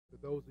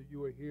those of you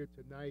who are here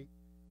tonight,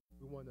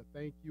 we want to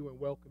thank you and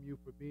welcome you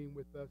for being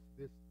with us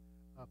this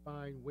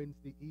fine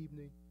Wednesday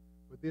evening.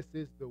 For this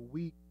is the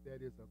week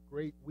that is a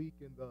great week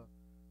in the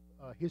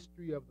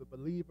history of the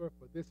believer.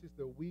 For this is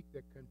the week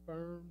that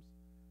confirms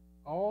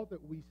all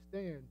that we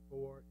stand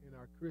for in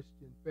our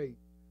Christian faith.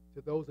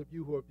 To those of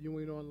you who are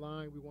viewing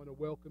online, we want to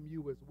welcome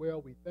you as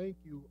well. We thank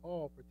you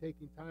all for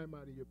taking time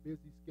out of your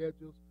busy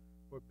schedules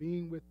for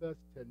being with us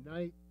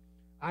tonight.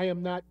 I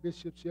am not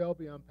Bishop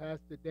Shelby. I'm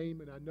Pastor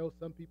Damon. I know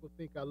some people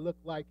think I look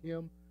like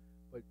him,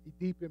 but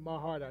deep in my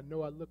heart, I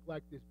know I look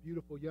like this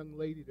beautiful young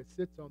lady that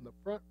sits on the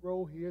front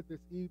row here this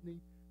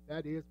evening.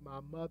 That is my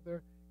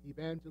mother,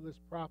 evangelist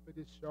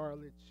prophetess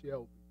Charlotte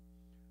Shelby.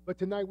 But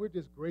tonight, we're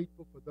just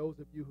grateful for those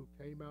of you who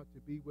came out to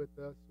be with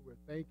us. We're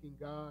thanking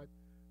God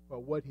for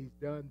what he's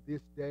done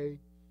this day.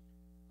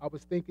 I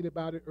was thinking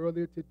about it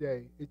earlier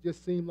today. It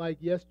just seemed like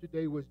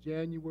yesterday was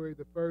January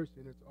the 1st,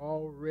 and it's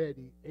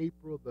already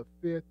April the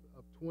 5th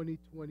of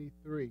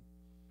 2023.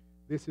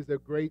 This is a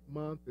great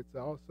month. It's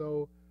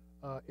also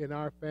in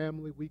our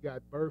family. We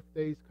got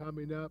birthdays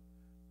coming up.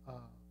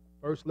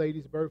 First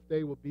Lady's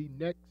birthday will be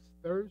next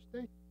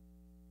Thursday.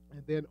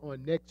 And then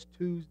on next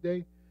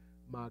Tuesday,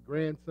 my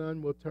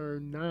grandson will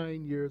turn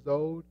 9 years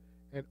old.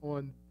 And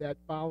on that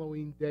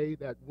following day,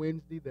 that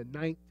Wednesday, the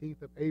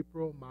 19th of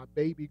April, my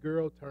baby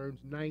girl turns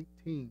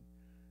 19.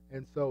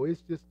 And so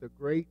it's just a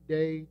great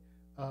day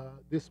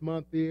this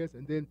month is.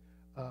 And then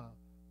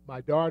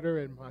my daughter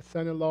and my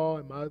son-in-law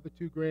and my other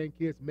two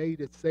grandkids made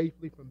it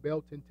safely from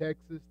Belton,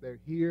 Texas. They're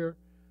here.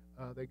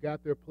 They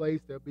got their place.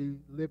 They'll be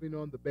living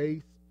on the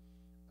base.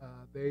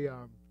 They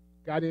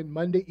got in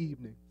Monday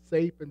evening,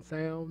 safe and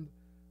sound,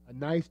 a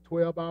nice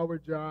 12-hour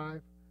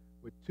drive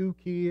with two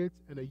kids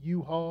and a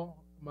U-Haul.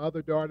 My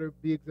other daughter,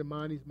 Biggs and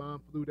Monty's mom,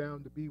 flew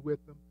down to be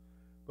with them.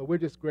 But we're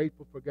just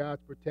grateful for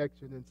God's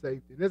protection and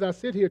safety. And as I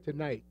sit here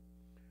tonight,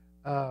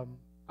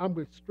 I'm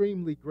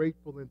extremely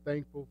grateful and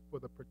thankful for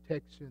the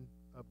protection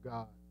of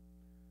God.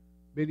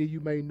 Many of you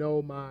may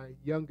know my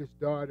youngest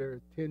daughter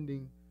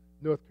attending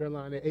North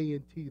Carolina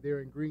A&T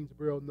there in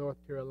Greensboro, North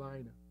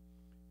Carolina.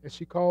 And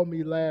she called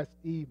me last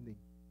evening,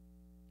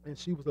 and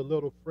she was a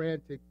little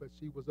frantic, but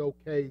she was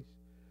okay.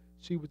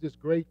 She was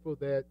just grateful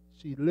that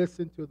she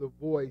listened to the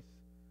voice.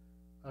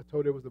 I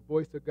told her it was the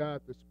voice of God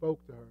that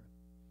spoke to her.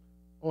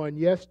 On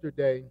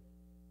yesterday,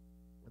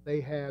 they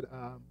had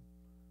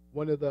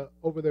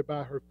over there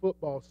by her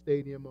football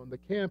stadium on the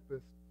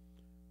campus,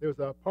 there was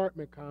an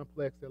apartment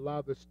complex that a lot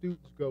of the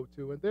students go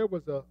to, and there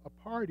was a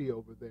party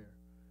over there.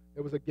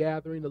 There was a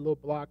gathering, a little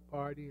block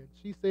party, and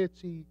she said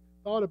she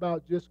thought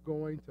about just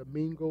going to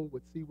mingle,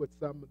 would see what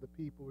some of the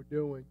people were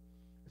doing.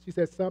 And she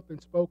said something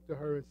spoke to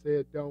her and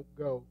said, "Don't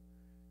go."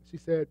 She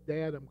said,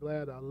 "Dad, I'm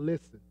glad I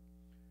listened."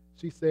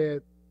 She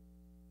said,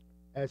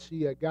 as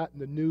she had gotten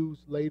the news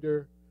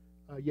later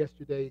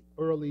yesterday,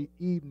 early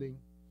evening,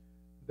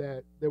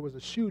 that there was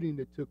a shooting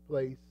that took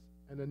place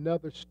and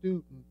another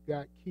student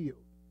got killed.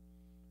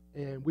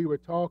 And we were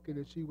talking,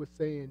 and she was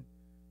saying,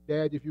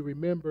 "Dad, if you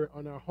remember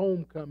on our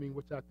homecoming,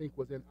 which I think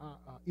was in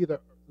either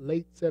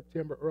late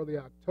September, early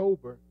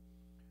October,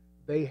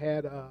 they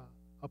had a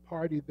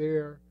party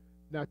there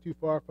not too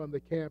far from the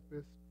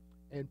campus,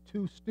 and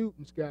two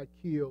students got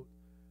killed.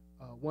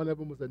 One of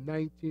them was a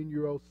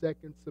 19-year-old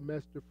second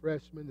semester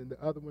freshman, and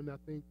the other one, I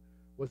think,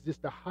 was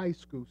just a high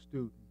school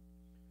student."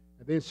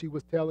 And then she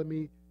was telling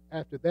me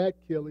after that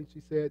killing,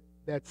 she said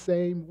that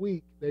same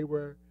week they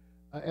were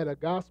at a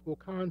gospel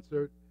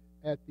concert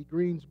at the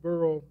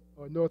Greensboro,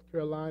 North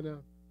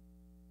Carolina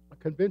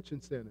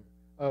Convention Center,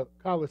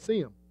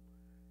 Coliseum.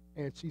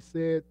 And she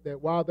said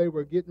that while they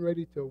were getting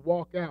ready to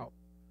walk out,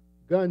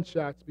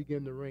 gunshots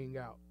began to ring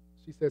out.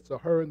 She said, so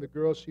her and the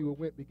girls she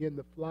went began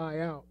to fly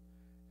out.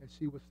 And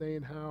she was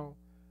saying how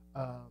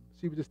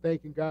she was just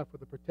thanking God for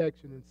the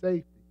protection and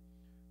safety.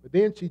 But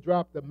then she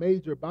dropped a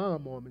major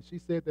bomb on me. She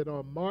said that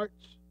on March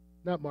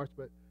the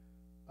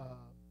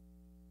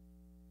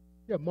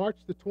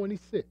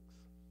 26th,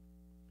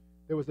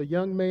 there was a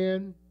young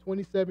man,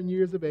 27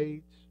 years of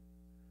age,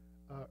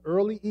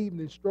 early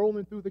evening,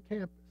 strolling through the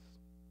campus.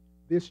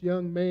 This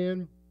young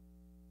man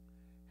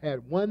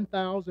had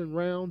 1,000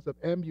 rounds of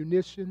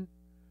ammunition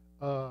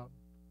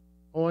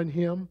on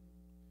him.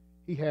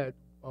 He had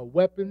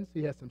weapons.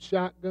 He had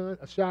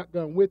a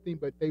shotgun with him,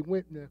 but they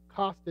went and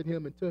accosted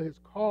him into his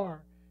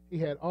car. He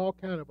had all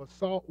kind of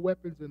assault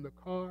weapons in the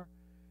car,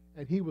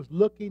 and he was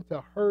looking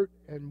to hurt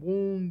and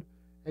wound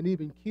and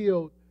even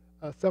kill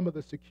some of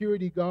the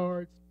security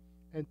guards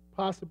and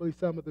possibly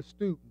some of the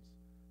students.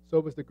 So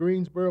it was the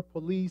Greensboro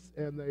police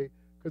and the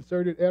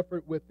concerted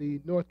effort with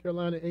the North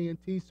Carolina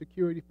A&T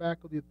security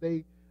faculty that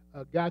they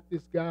got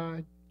this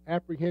guy,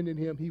 apprehended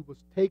him. He was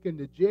taken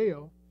to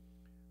jail,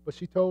 but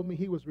she told me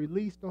he was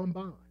released on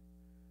bond.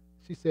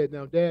 She said,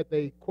 now, Dad,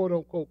 they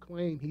quote-unquote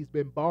claim he's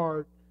been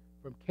barred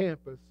from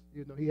campus.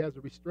 You know, he has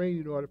a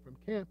restraining order from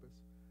campus.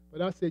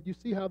 But I said, you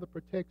see how the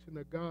protection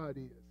of God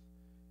is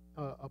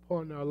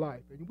upon our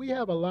life. And we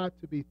have a lot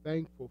to be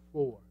thankful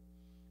for.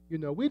 You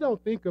know, we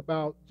don't think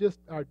about just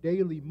our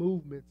daily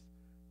movements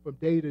from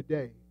day to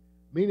day.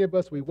 Many of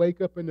us, we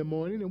wake up in the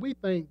morning and we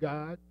thank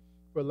God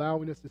for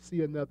allowing us to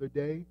see another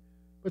day.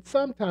 But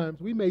sometimes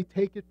we may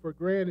take it for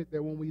granted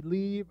that when we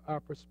leave our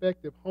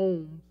prospective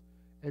homes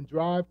and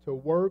drive to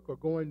work or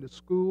going to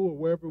school or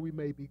wherever we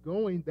may be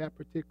going that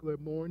particular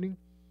morning,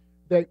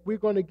 that we're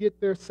going to get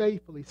there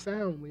safely,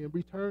 soundly, and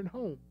return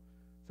home.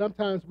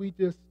 Sometimes we've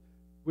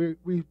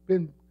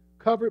been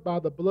covered by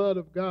the blood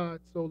of God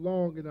so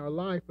long in our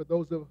life, for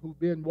those of us who've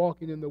been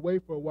walking in the way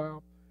for a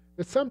while,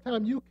 that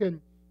sometimes you can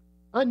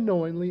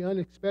unknowingly,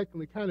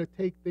 unexpectedly kind of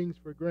take things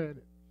for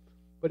granted.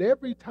 But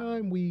every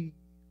time we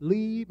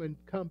leave and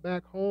come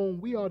back home,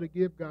 we ought to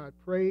give God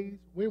praise.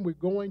 When we're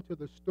going to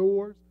the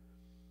stores,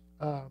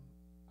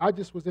 I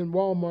just was in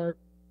Walmart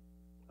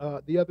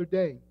the other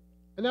day,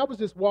 and I was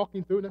just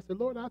walking through, and I said,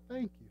 Lord, I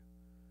thank you.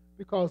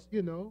 Because,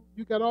 you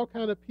got all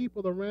kind of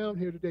people around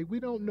here today. We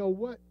don't know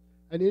what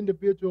an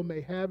individual may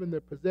have in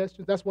their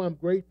possessions. That's why I'm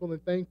grateful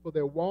and thankful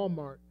that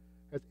Walmart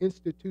has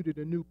instituted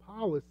a new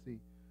policy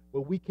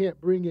where we can't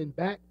bring in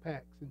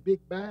backpacks and big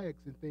bags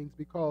and things,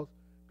 because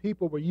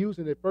people were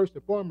using it first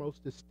and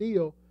foremost to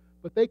steal,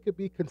 but they could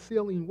be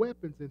concealing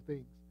weapons and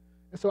things.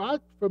 And so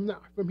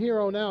from here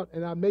on out,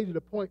 and I made it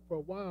a point for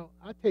a while,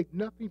 I take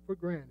nothing for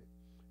granted.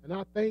 And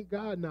I thank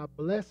God and I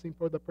bless Him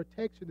for the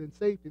protection and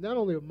safety, not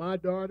only of my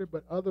daughter,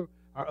 but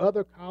our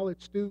other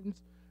college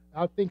students.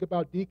 I think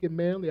about Deacon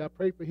Manley. I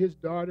pray for his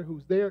daughter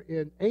who's there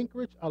in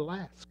Anchorage,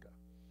 Alaska,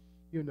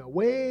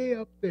 way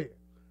up there.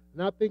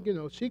 And I think,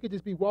 she could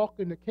just be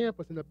walking the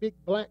campus and a big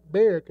black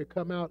bear could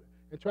come out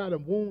and try to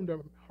wound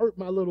or hurt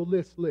my little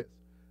list.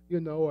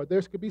 Or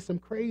there could be some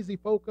crazy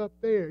folk up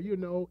there,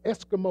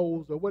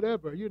 Eskimos or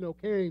whatever,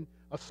 carrying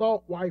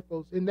assault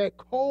rifles in that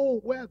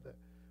cold weather.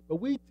 But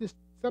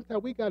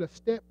sometimes we got to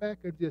step back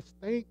and just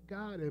thank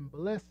God and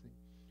bless Him.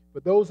 For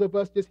those of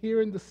us just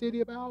here in the city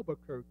of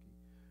Albuquerque,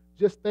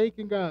 just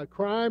thanking God.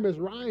 Crime is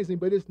rising,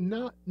 but it's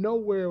not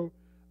nowhere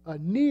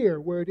near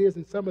where it is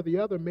in some of the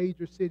other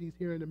major cities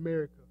here in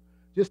America.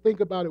 Just think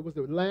about it. Was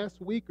the last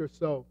week or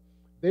so,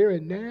 there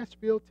in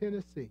Nashville,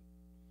 Tennessee,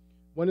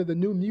 one of the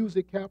new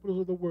music capitals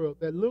of the world,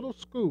 that little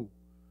school,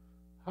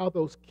 how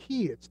those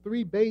kids,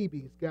 3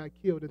 babies got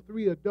killed and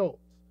 3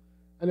 adults.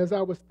 And as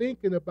I was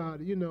thinking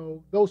about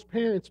it, those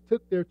parents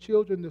took their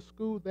children to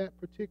school that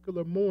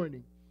particular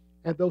morning,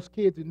 and those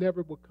kids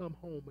never would come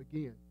home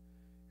again.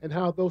 And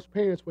how those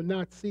parents would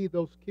not see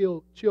those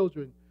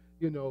children,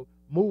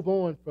 move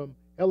on from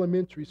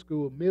elementary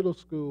school, middle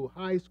school,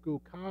 high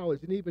school,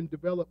 college, and even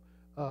develop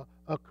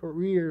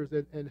careers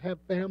and have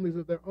families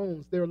of their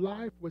own. Their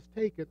life was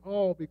taken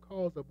all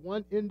because of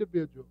one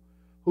individual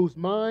whose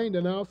mind,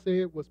 and I'll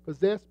say it, was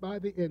possessed by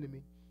the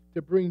enemy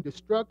to bring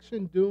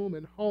destruction, doom,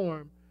 and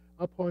harm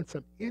upon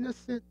some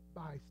innocent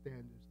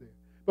bystanders there.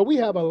 But we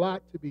have a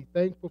lot to be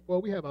thankful for.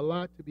 We have a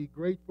lot to be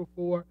grateful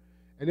for.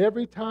 And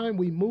every time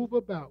we move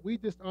about, we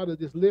just ought to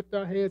just lift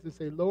our hands and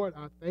say, Lord,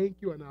 I thank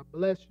you and I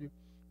bless you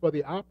for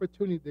the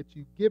opportunity that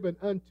you've given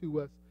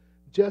unto us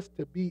just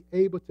to be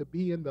able to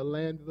be in the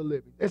land of the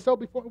living. And so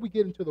before we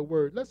get into the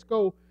word, let's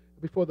go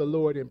before the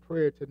Lord in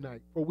prayer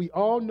tonight. For we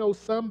all know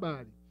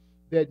somebody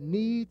that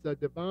needs a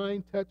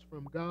divine touch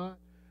from God.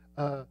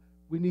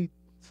 We need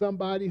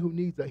somebody who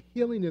needs a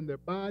healing in their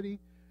body.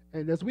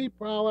 And as we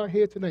bow our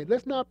head tonight,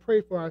 let's not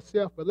pray for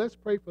ourselves, but let's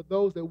pray for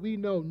those that we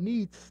know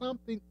need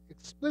something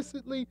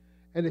explicitly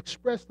and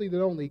expressly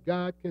that only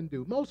God can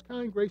do. Most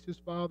kind, gracious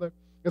Father,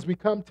 as we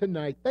come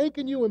tonight,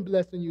 thanking you and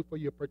blessing you for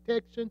your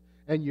protection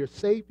and your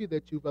safety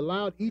that you've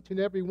allowed each and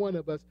every one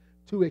of us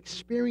to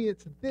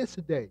experience this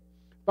day.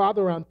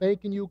 Father, I'm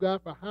thanking you,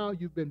 God, for how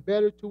you've been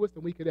better to us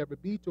than we could ever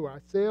be to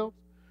ourselves.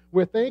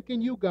 We're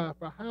thanking you, God,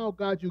 for how,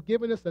 God, you've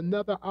given us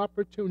another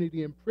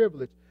opportunity and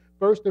privilege,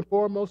 first and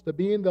foremost, to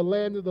be in the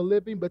land of the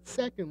living, but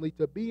secondly,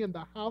 to be in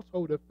the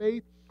household of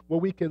faith where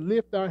we can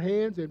lift our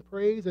hands in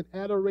praise and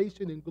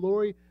adoration and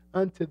glory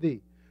unto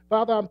thee.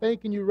 Father, I'm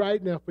thanking you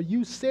right now for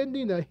you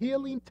sending a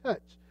healing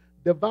touch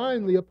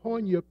divinely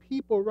upon your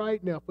people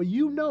right now, for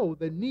you know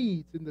the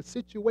needs and the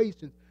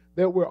situations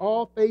that we're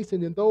all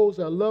facing, and those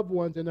are loved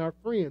ones and our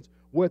friends,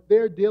 what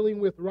they're dealing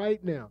with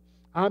right now.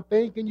 I'm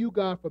thanking you,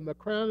 God, from the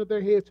crown of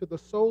their heads to the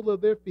sole of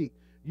their feet.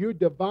 You're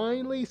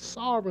divinely,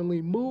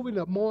 sovereignly moving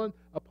upon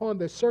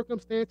their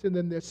circumstances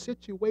and their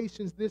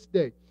situations this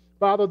day.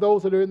 Father,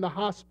 those that are in the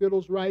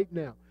hospitals right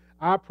now,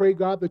 I pray,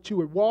 God, that you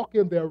would walk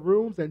in their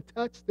rooms and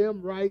touch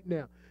them right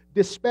now.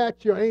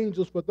 Dispatch your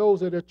angels for those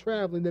that are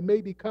traveling, that may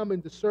be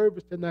coming to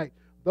service tonight,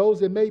 those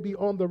that may be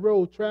on the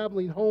road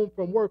traveling home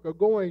from work or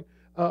going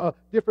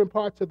different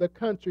parts of the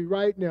country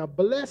right now.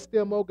 Bless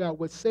them, oh God,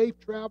 with safe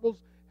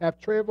travels. Have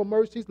travel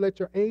mercies. Let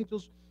your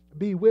angels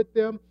be with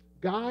them.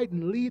 Guide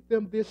and lead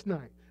them this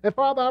night. And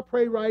Father, I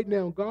pray right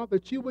now, God,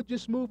 that you would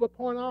just move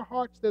upon our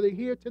hearts that are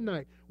here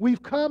tonight.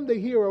 We've come to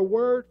hear a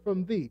word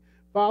from thee.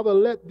 Father,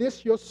 let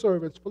this, your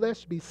servant's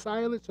flesh, be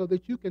silent so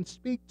that you can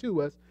speak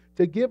to us,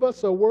 to give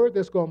us a word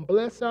that's going to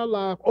bless our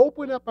life,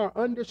 open up our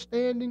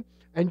understanding,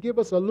 and give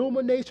us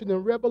illumination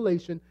and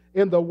revelation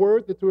in the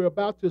word that we're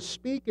about to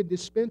speak and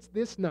dispense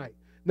this night.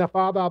 Now,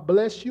 Father, I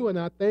bless you and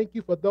I thank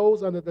you for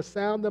those under the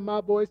sound of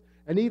my voice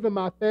and even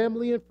my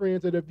family and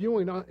friends that are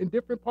viewing in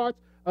different parts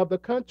of the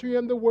country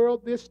and the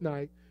world this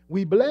night.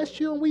 We bless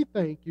you and we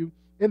thank you.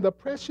 In the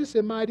precious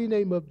and mighty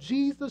name of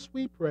Jesus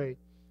we pray.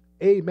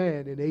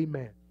 Amen and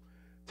amen.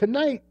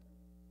 Tonight,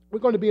 we're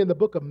going to be in the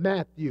book of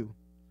Matthew,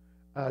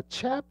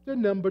 chapter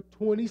number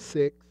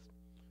 26,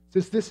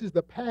 since this is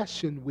the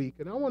Passion Week.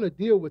 And I want to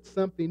deal with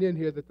something in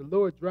here that the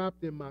Lord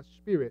dropped in my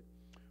spirit.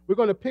 We're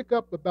going to pick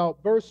up about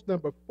verse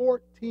number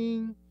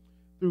 14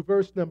 through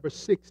verse number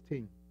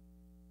 16.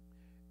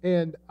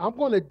 And I'm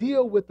going to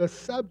deal with a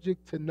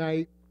subject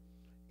tonight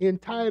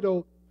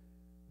entitled,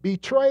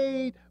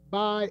 Betrayed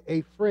by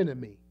a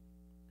Frenemy.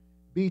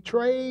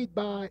 Betrayed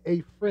by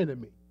a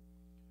Frenemy.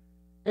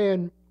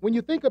 And when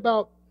you think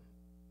about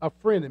a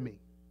frenemy,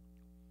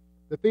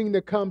 the thing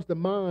that comes to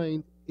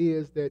mind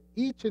is that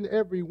each and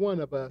every one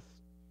of us,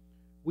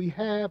 we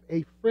have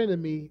a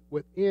frenemy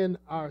within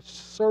our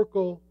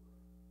circle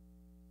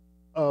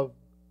of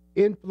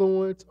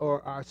influence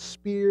or our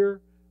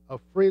sphere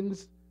of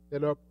friends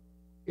that are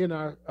in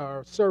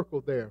our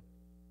circle there.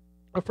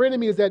 A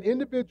frenemy is that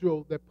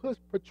individual that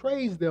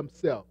portrays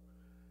themselves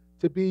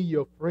to be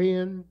your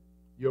friend,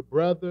 your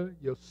brother,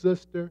 your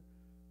sister,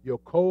 your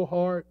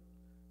cohort.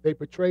 They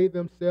portray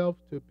themselves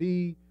to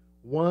be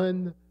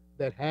one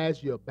that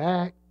has your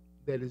back,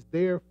 that is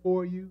there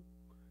for you.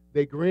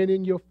 They grin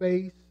in your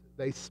face.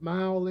 They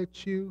smile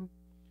at you.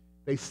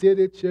 They sit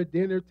at your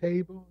dinner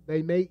table.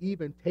 They may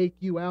even take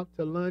you out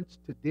to lunch,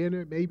 to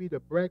dinner, maybe to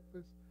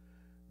breakfast.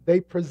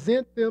 They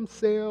present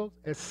themselves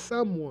as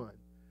someone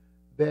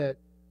that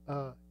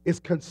is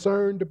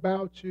concerned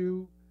about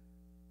you,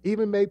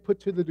 even may put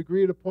to the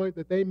degree of the point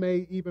that they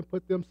may even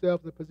put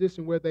themselves in a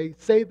position where they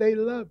say they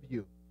love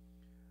you.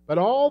 But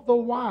all the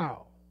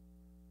while,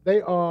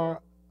 they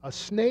are a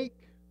snake,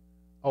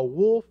 a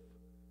wolf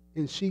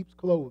in sheep's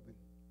clothing.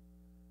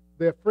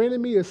 Their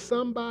frenemy is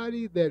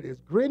somebody that is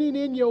grinning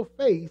in your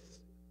face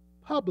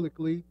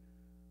publicly,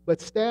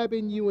 but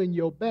stabbing you in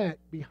your back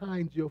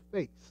behind your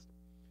face.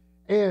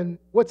 And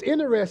what's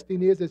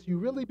interesting is, as you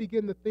really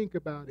begin to think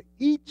about it,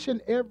 each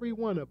and every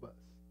one of us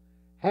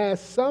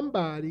has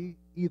somebody,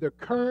 either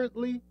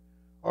currently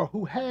or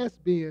who has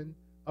been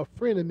a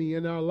frenemy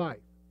in our life.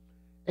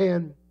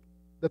 And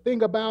the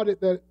thing about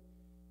it that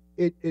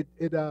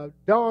it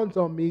dawns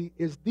on me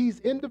is these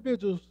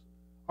individuals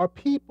are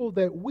people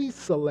that we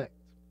select,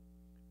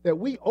 that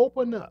we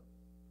open up,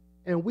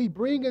 and we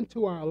bring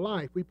into our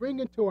life, we bring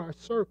into our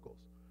circles,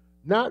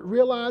 not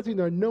realizing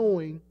or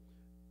knowing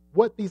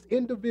what these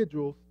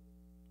individuals'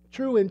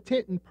 true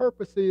intent and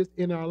purpose is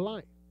in our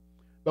life.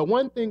 But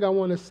one thing I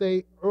want to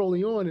say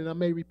early on, and I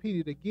may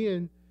repeat it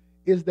again,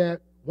 is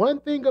that one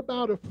thing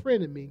about a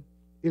frenemy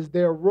is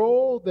their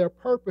role, their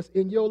purpose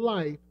in your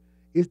life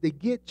is to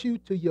get you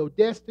to your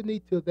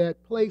destiny, to that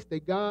place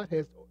that God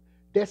has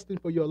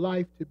destined for your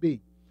life to be.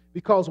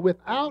 Because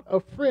without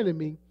a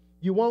frenemy,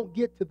 you won't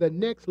get to the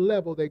next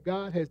level that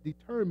God has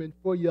determined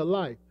for your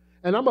life.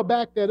 And I'm going to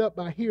back that up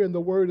by hearing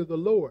the word of the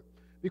Lord.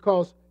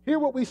 Because hear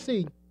what we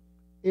see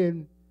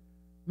in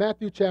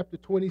Matthew chapter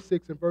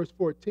 26 and verse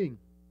 14.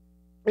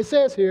 It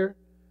says here,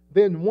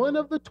 then one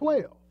of the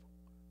 12,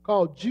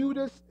 called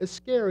Judas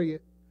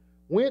Iscariot,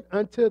 went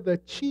unto the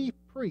chief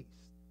priests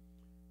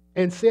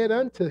and said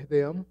unto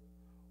them,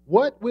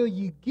 what will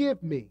ye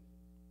give me?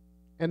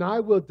 And I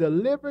will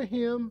deliver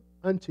him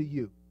unto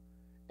you.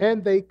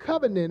 And they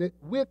covenanted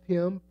with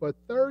him for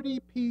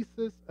 30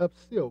 pieces of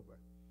silver.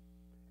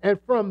 And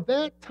from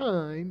that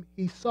time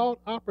he sought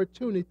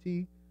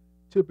opportunity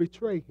to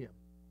betray him.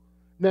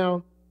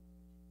 Now,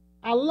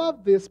 I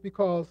love this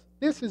because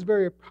this is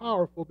very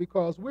powerful,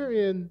 because we're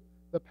in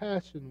the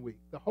Passion Week,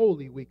 the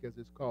Holy Week as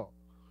it's called.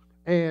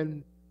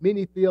 And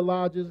many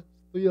theologians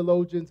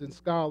and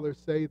scholars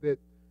say that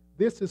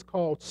this is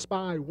called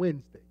Spy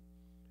Wednesday.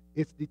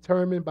 It's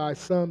determined by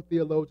some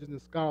theologians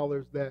and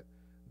scholars that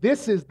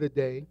this is the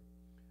day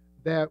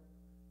that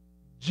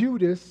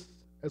Judas,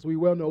 as we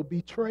well know,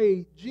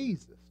 betrayed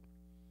Jesus.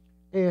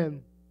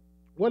 And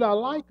what I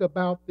like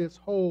about this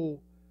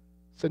whole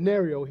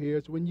scenario here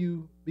is when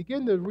you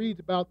begin to read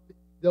about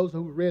those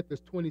who read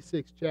this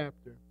 26th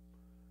chapter,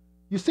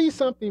 you see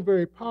something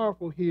very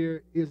powerful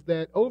here is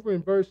that over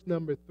in verse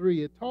number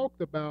 3, it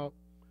talked about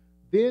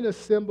then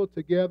assembled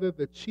together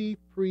the chief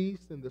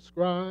priests and the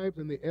scribes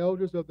and the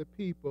elders of the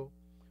people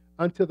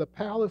unto the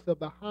palace of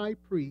the high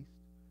priest,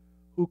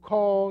 who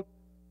called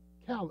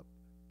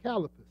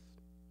Caiaphas.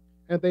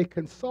 And they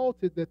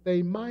consulted that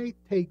they might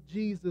take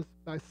Jesus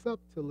by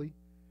subtlety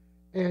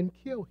and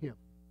kill him.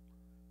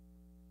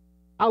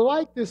 I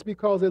like this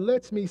because it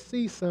lets me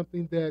see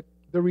something that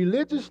the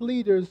religious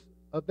leaders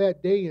of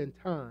that day and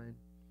time,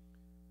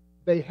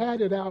 they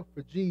had it out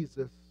for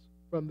Jesus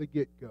from the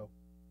get-go.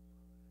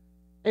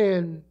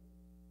 And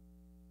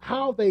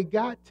how they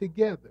got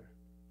together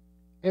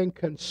and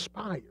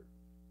conspired,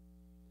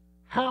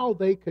 how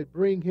they could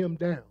bring him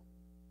down.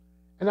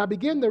 And I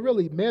began to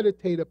really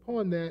meditate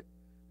upon that,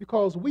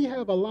 because we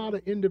have a lot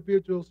of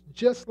individuals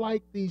just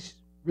like these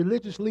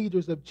religious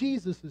leaders of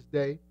Jesus'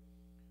 day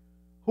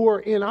who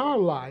are in our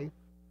life,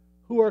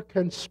 who are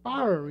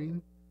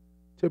conspiring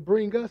to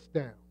bring us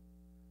down,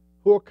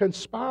 who are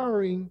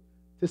conspiring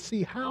to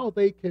see how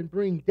they can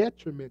bring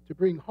detriment, to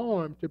bring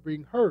harm, to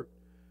bring hurt,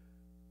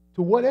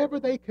 to whatever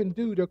they can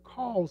do to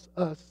cause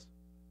us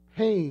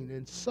pain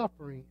and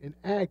suffering and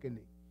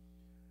agony.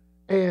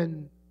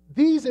 And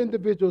these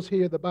individuals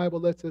here, the Bible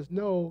lets us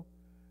know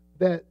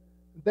that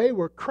they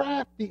were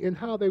crafty in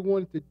how they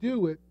wanted to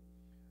do it,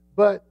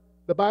 but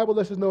the Bible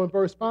lets us know in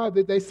verse 5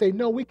 that they say,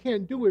 no, we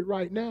can't do it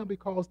right now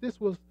because this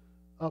was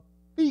a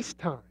feast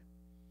time.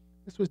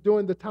 This was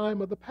during the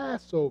time of the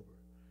Passover.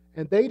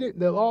 And they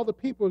didn't, all the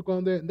people were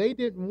going there, and they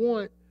didn't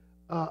want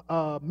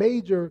a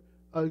major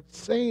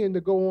saying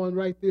to go on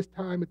right this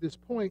time at this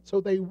point,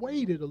 so they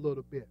waited a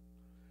little bit.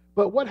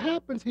 But what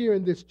happens here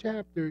in this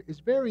chapter is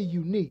very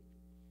unique,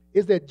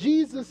 is that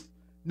Jesus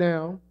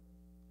now,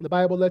 the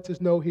Bible lets us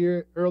know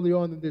here early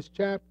on in this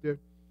chapter,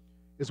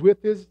 is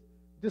with his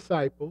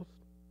disciples.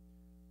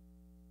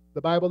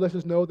 The Bible lets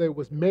us know there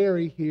was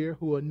Mary here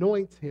who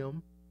anoints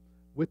him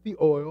with the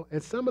oil.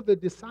 And some of the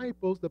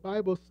disciples, the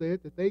Bible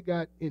said that they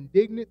got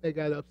indignant, they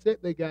got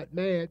upset, they got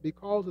mad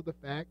because of the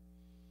fact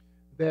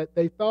that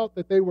they thought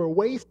that they were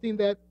wasting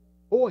that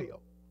oil,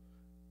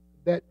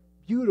 that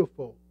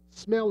beautiful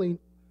smelling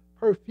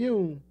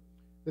perfume,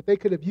 that they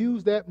could have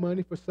used that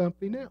money for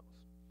something else.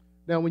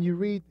 Now, when you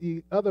read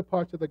the other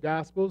parts of the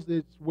Gospels,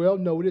 it's well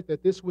noted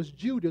that this was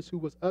Judas who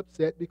was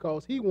upset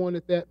because he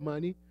wanted that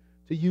money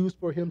to use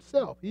for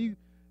himself. He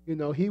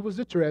was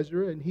the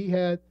treasurer, and he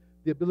had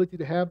the ability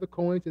to have the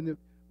coins. And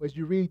as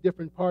you read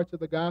different parts of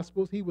the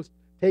Gospels, he was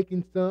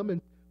taking some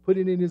and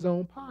putting it in his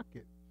own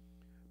pocket.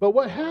 But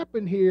what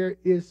happened here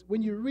is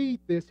when you read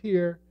this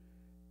here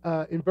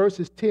in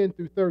verses 10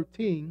 through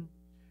 13,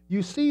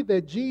 you see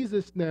that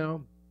Jesus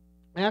now,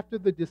 after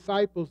the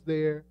disciples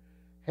there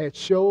had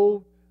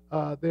showed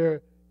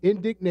their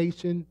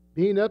indignation,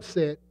 being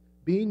upset,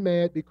 being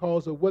mad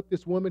because of what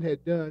this woman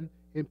had done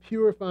in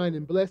purifying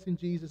and blessing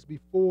Jesus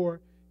before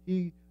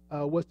he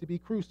was to be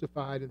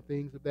crucified and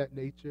things of that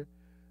nature,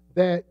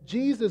 that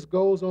Jesus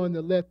goes on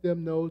to let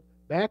them know,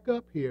 back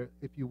up here,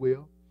 if you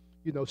will.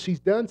 She's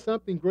done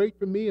something great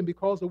for me, and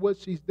because of what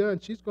she's done,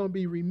 she's going to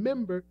be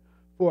remembered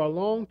for a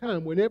long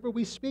time. Whenever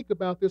we speak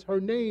about this, her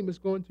name is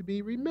going to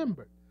be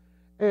remembered.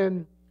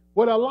 And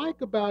what I like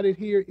about it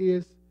here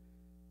is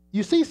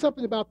you see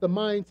something about the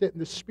mindset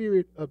and the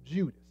spirit of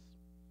Judas.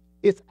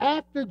 It's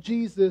after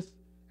Jesus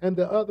and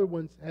the other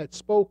ones had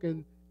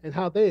spoken and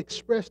how they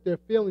expressed their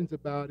feelings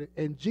about it,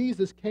 and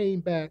Jesus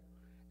came back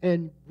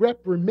and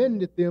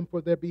reprimanded them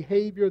for their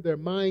behavior, their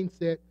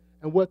mindset,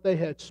 and what they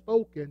had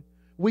spoken.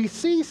 We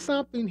see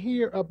something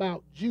here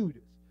about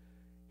Judas.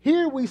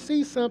 Here we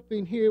see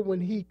something here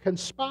when he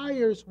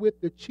conspires with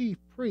the chief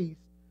priest,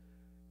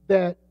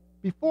 that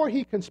before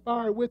he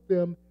conspired with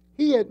them,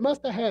 he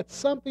must have had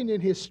something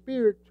in his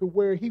spirit to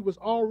where he was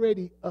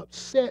already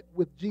upset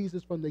with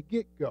Jesus from the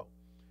get-go.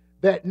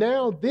 That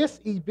now this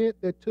event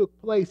that took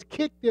place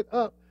kicked it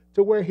up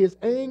to where his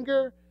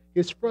anger,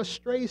 his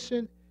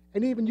frustration,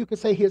 and even you could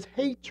say his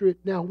hatred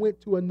now went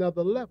to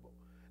another level.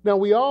 Now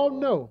we all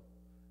know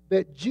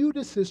that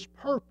Judas's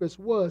purpose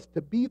was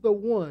to be the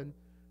one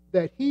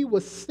that he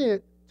was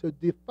sent to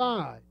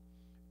defy,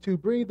 to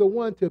be the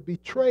one to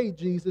betray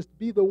Jesus, to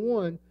be the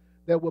one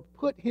that would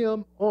put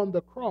him on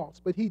the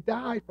cross. But he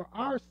died for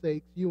our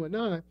sakes, you and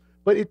I.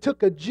 But it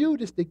took a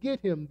Judas to get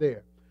him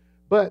there.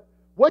 But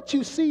what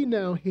you see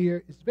now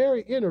here is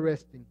very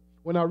interesting.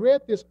 When I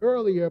read this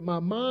earlier, my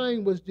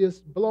mind was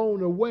just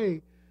blown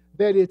away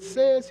that it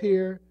says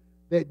here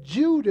that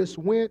Judas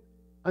went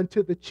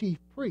unto the chief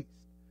priest.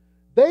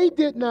 They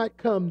did not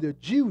come to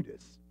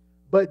Judas,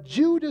 but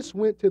Judas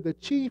went to the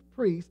chief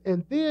priest,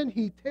 and then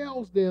he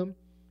tells them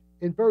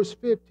in verse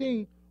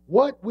 15,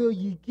 what will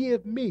ye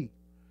give me?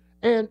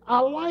 And I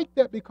like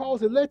that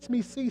because it lets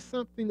me see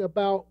something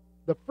about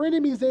the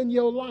frenemies in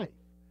your life,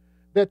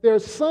 that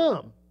there's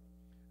some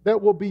that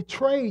will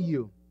betray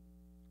you,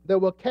 that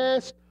will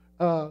cast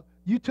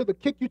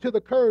kick you to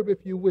the curb, if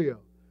you will.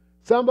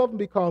 Some of them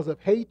because of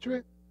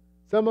hatred,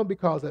 some of them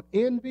because of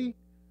envy,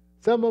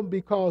 some of them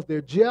because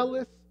they're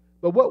jealous.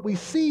 But what we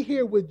see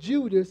here with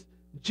Judas,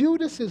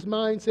 Judas's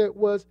mindset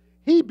was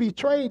he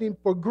betrayed him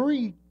for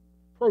greed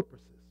purposes.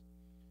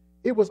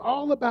 It was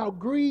all about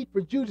greed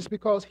for Judas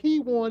because he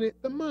wanted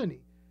the money.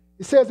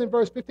 It says in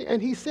verse 15,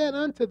 and he said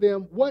unto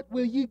them, what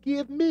will ye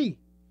give me?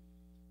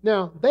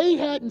 Now, they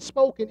hadn't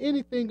spoken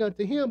anything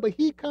unto him, but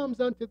he comes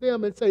unto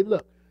them and say,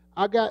 look,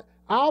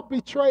 I'll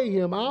betray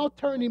him. I'll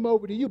turn him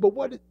over to you. But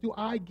what do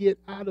I get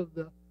out of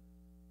the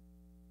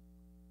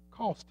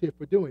cost here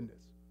for doing this?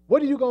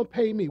 What are you going to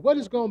pay me? What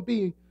is going to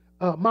be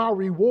my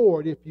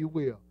reward, if you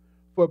will,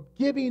 for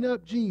giving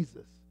up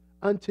Jesus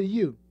unto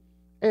you?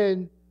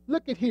 And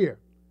look at here.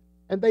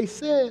 And they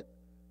said,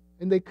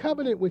 and they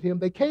covenanted with him.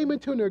 They came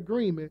into an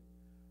agreement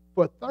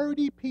for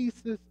 30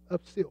 pieces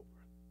of silver.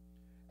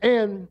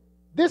 And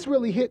this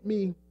really hit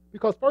me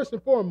because first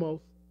and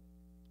foremost,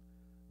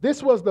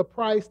 this was the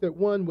price that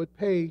one would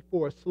pay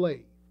for a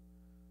slave,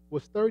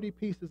 was 30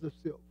 pieces of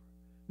silver.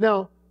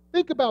 Now,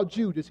 think about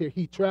Judas here.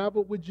 He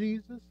traveled with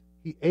Jesus.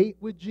 He ate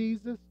with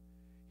Jesus.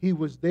 He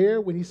was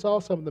there when he saw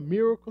some of the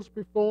miracles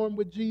performed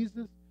with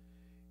Jesus.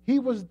 He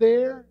was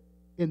there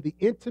in the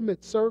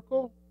intimate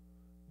circle,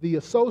 the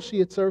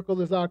associate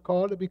circle as I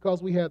call it,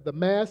 because we have the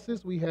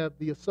masses, we have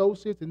the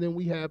associates, and then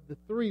we have the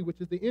three,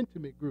 which is the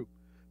intimate group.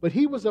 But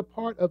he was a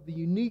part of the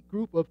unique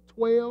group of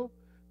 12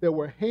 that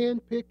were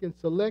handpicked and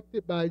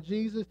selected by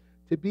Jesus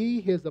to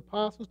be his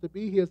apostles, to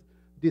be his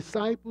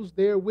disciples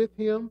there with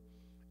him.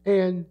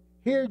 And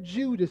here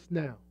Judas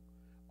now,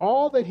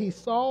 all that he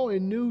saw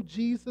and knew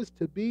Jesus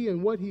to be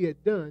and what he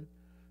had done,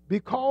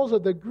 because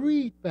of the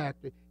greed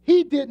factor,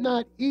 he did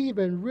not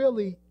even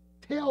really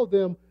tell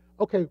them,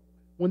 okay,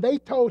 when they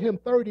told him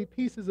 30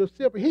 pieces of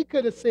silver, he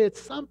could have said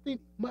something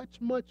much,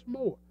 much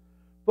more.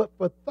 But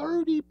for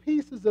 30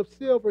 pieces of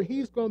silver,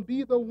 he's going to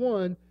be the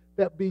one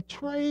that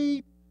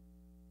betrayed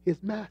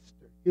his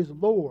master, his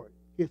Lord,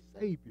 his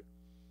Savior.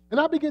 And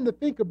I begin to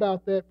think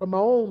about that from my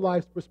own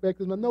life's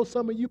perspective, and I know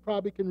some of you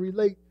probably can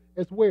relate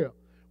as well.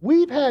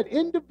 We've had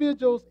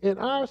individuals in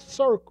our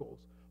circles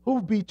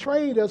who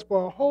betrayed us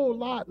for a whole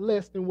lot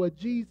less than what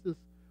Jesus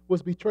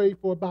was betrayed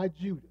for by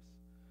Judas.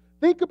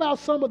 Think about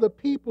some of the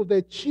people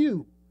that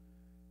you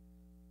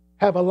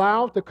have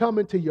allowed to come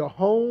into your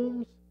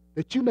homes,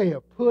 that you may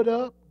have put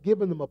up,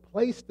 given them a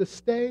place to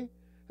stay,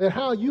 and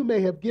how you may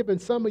have given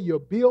some of your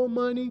bill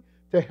money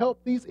to help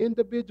these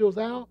individuals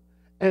out.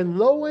 And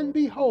lo and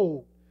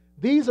behold,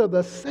 these are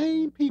the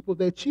same people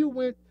that you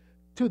went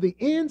to the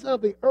ends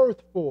of the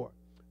earth for,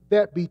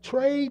 that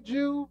betrayed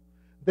you,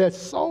 that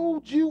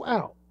sold you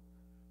out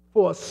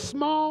for a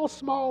small,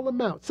 small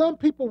amount. Some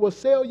people will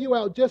sell you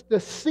out just to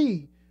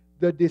see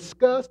the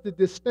disgust, the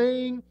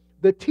disdain,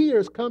 the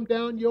tears come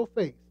down your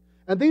face.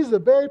 And these are the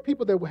very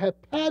people that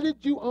have patted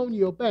you on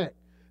your back.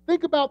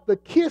 Think about the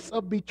kiss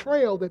of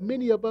betrayal that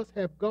many of us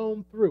have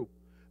gone through.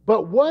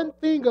 But one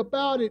thing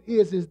about it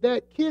is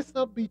that kiss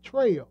of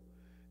betrayal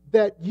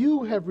that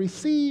you have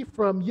received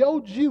from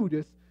your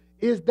Judas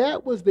is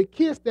that was the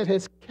kiss that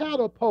has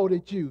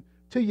catapulted you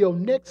to your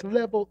next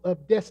level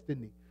of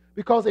destiny.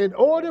 Because in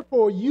order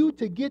for you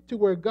to get to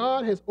where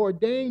God has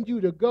ordained you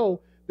to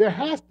go, there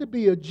has to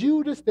be a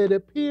Judas that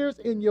appears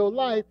in your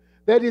life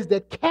that is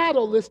the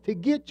catalyst to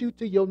get you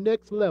to your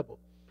next level.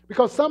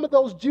 Because some of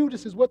those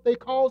Judases, what they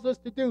cause us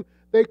to do,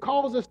 they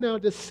cause us now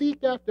to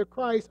seek after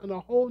Christ on a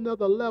whole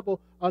nother level,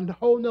 on a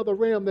whole nother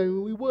realm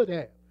than we would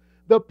have.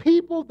 The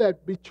people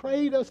that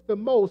betrayed us the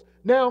most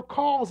now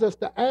cause us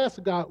to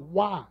ask God,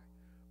 why?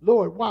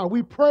 Lord, why?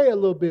 We pray a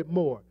little bit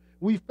more.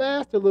 We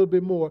fast a little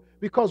bit more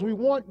because we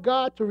want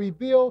God to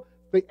reveal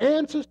the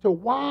answers to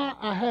why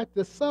I had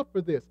to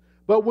suffer this.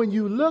 But when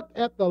you look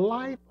at the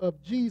life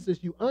of Jesus,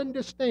 you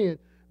understand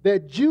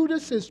that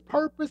Judas's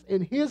purpose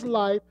in his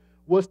life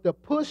was to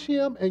push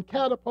him and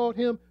catapult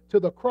him to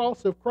the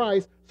cross of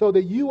Christ so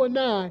that you and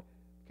I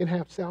can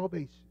have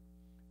salvation.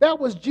 That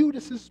was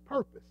Judas's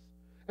purpose.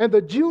 And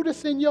the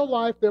Judas in your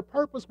life, their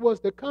purpose was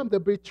to come to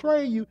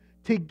betray you,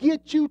 to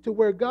get you to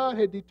where God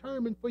had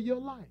determined for your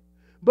life.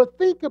 But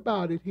think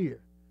about it here.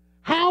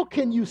 How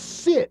can you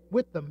sit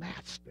with the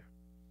master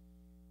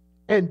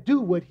and do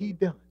what he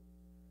done?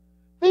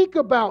 Think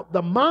about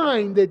the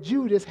mind that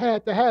Judas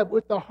had to have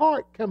with the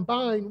heart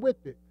combined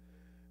with it.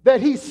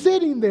 That he's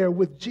sitting there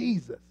with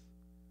Jesus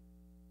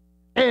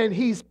and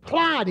he's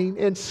plotting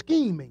and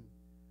scheming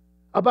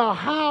about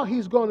how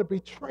he's going to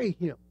betray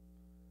him.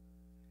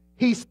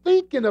 He's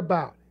thinking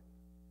about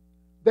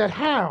it, that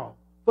how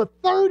for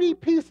 30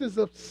 pieces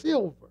of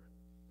silver,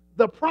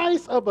 the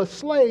price of a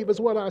slave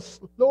is what our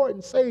Lord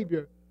and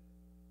Savior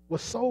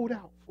was sold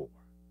out for.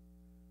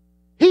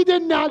 He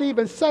did not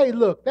even say,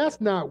 look,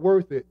 that's not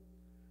worth it.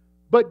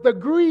 But the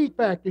greed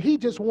factor, he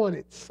just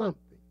wanted something.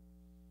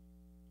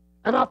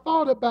 And I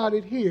thought about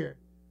it here.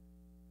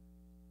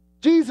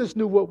 Jesus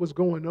knew what was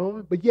going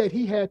on, but yet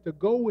he had to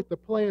go with the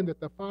plan that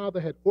the Father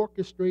had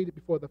orchestrated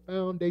before the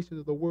foundation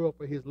of the world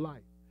for his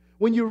life.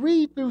 When you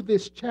read through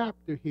this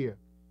chapter here,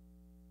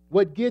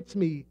 what gets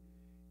me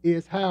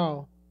is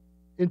how,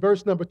 in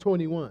verse number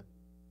 21,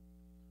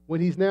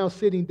 when he's now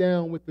sitting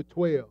down with the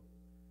 12,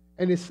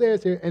 and it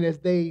says here, and as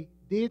they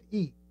did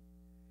eat,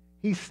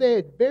 he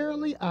said,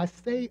 verily I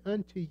say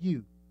unto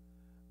you,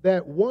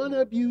 that one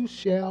of you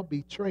shall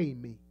betray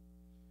me.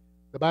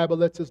 The Bible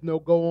lets us know,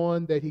 go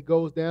on, that he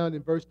goes down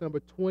in verse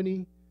number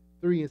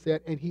 23 and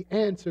said, and he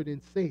answered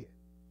and said,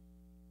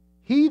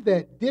 he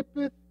that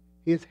dippeth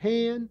his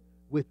hand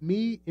with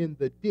me in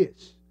the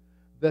dish,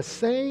 the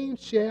same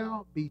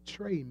shall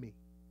betray me.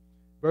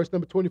 Verse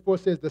number 24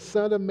 says, the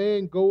Son of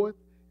Man goeth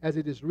as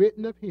it is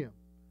written of him.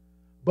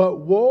 But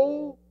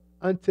woe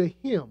unto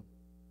him,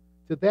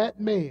 to that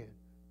man,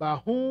 by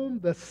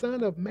whom the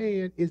Son of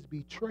Man is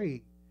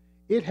betrayed.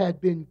 It had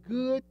been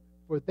good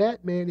for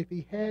that man if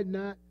he had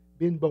not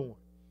been born.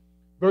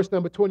 Verse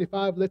number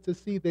 25 lets us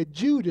see that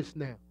Judas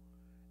now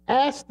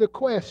asked the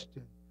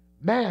question,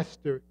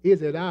 Master,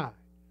 is it I?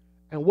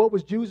 And what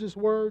was Judas'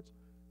 words?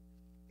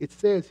 It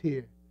says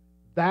here,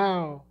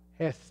 thou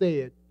hast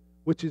said,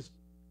 which is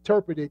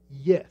interpreted,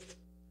 yes.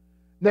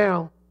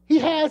 Now, he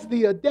has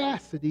the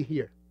audacity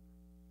here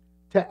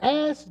to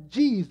ask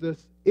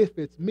Jesus if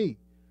it's me.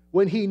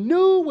 when he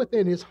knew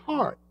within his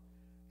heart,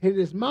 in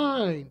his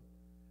mind,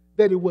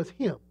 that it was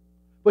him.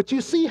 But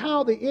you see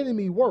how the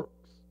enemy works.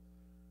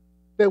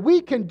 That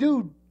we can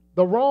do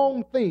the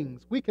wrong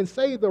things. We can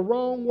say the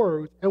wrong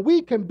words. And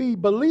we can be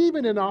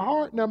believing in our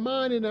heart and our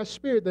mind and our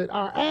spirit that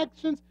our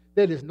actions,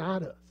 that is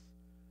not us.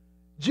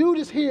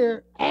 Judas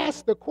here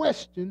asked the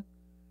question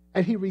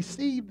and he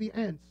received the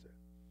answer.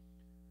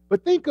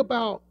 But think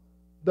about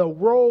the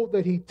role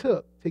that he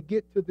took to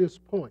get to this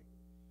point.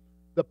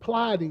 The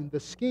plotting, the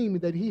scheming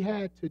that he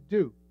had to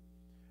do.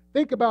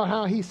 Think about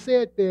how he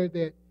said there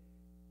that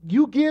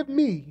you give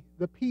me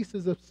the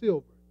pieces of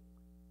silver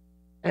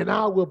and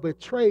I will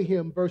betray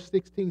him, verse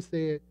 16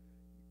 said,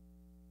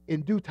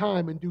 in due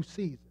time and due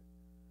season.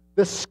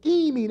 The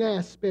scheming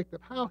aspect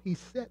of how he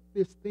set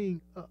this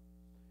thing up.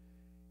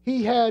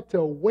 He had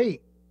to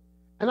wait.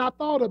 And I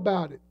thought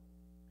about it.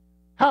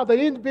 How the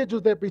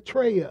individuals that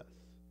betray us,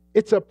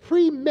 it's a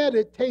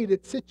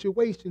premeditated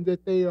situation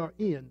that they are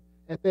in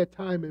at that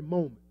time and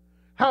moment.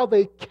 How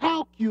they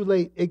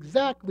calculate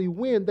exactly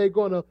when they're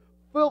going to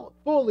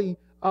fully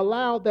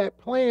allow that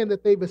plan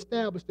that they've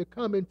established to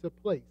come into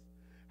place.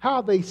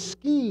 How they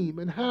scheme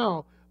and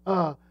how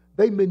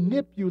they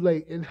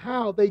manipulate and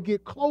how they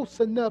get close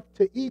enough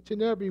to each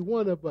and every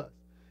one of us.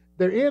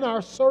 They're in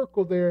our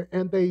circle there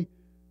and they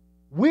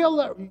will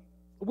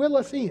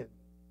us in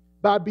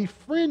by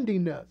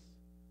befriending us.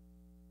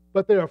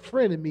 But they're a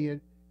frenemy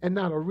and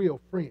not a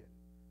real friend.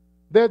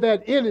 They're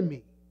that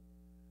enemy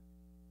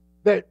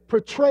that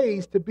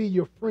portrays to be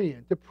your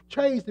friend, that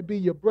portrays to be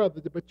your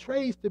brother, that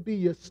portrays to be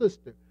your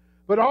sister.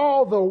 But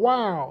all the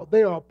while,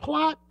 they are a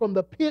plot from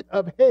the pit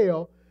of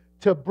hell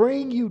to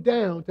bring you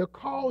down, to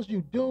cause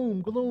you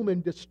doom, gloom,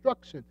 and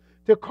destruction,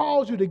 to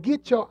cause you to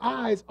get your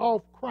eyes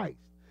off Christ.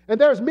 And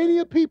there's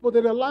many people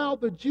that allow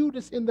the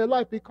Judas in their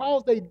life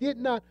because they did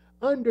not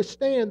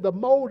understand the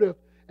motive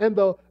and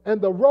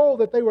the role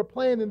that they were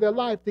playing in their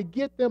life to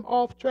get them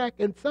off track.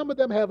 And some of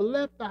them have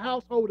left the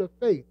household of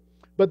faith.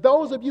 But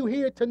those of you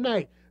here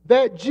tonight,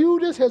 that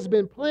Judas has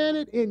been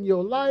planted in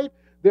your life.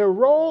 Their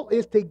role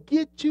is to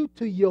get you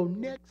to your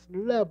next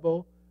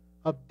level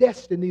of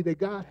destiny that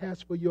God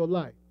has for your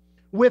life.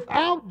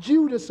 Without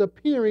Judas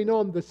appearing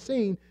on the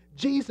scene,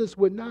 Jesus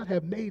would not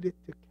have made it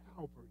to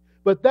Calvary.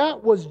 But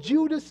that was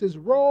Judas's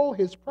role.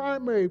 His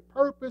primary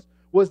purpose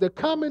was to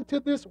come into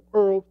this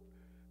world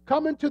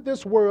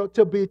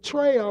to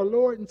betray our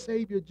Lord and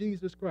Savior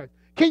Jesus Christ.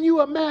 Can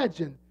you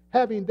imagine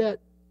having that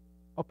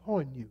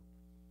upon you?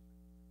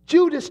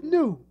 Judas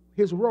knew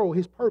his role,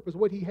 his purpose,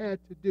 what he had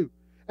to do.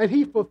 And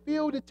he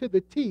fulfilled it to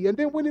the T. And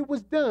then when it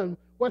was done,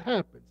 what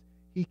happens?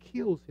 He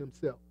kills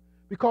himself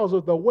because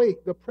of the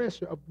weight, the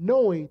pressure of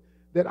knowing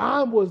that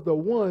I was the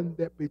one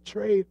that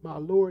betrayed my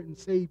Lord and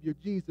Savior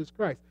Jesus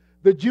Christ.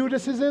 The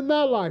Judases in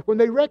my life, when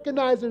they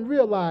recognize and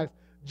realize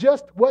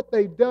just what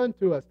they've done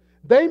to us,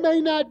 they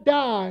may not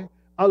die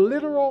a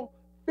literal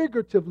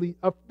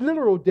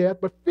death,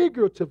 but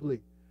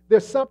figuratively,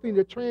 there's something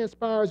that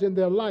transpires in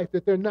their life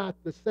that they're not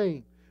the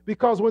same.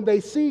 Because when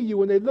they see you,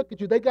 when they look at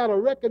you, they got to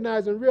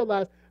recognize and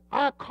realize,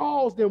 I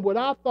caused them what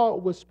I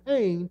thought was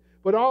pain,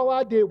 but all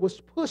I did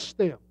was push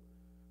them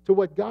to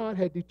what God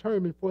had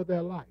determined for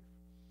their life.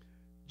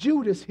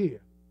 Judas here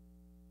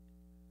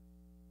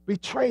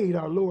betrayed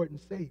our Lord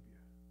and Savior.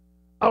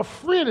 A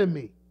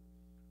frenemy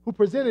who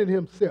presented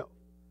himself.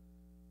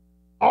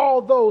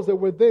 All those that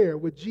were there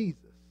with Jesus,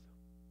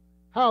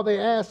 how they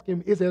asked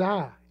him, is it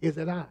I? Is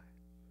it I?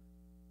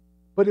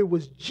 But it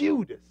was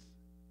Judas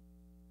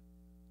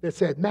that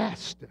said,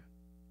 Master,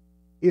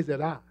 is it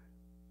I?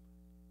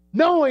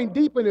 Knowing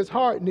deep in his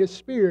heart and his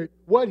spirit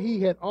what he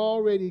had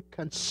already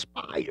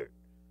conspired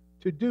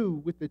to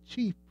do with the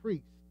chief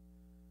priests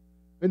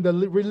and the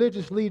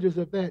religious leaders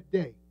of that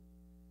day,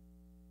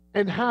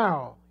 and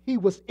how he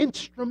was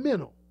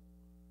instrumental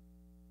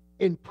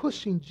in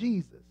pushing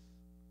Jesus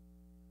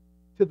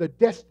to the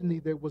destiny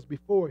that was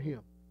before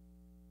him.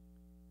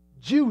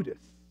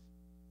 Judas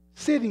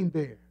sitting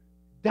there,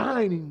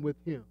 dining with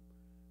him,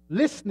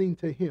 listening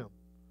to him.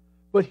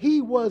 But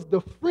he was the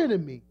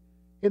frenemy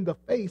in the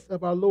face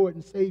of our Lord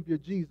and Savior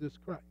Jesus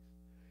Christ.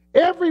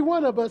 Every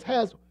one of us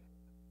has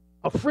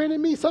a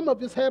frenemy. Some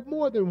of us have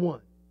more than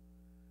one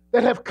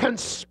that have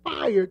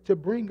conspired to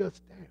bring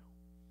us down.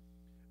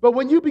 But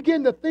when you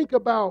begin to think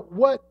about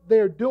what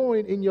they're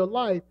doing in your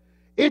life,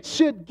 it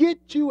should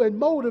get you and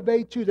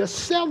motivate you to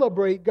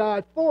celebrate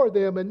God for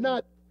them and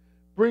not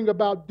bring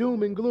about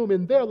doom and gloom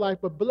in their life,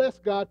 but bless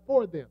God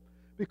for them.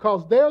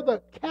 Because they're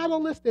the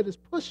catalyst that is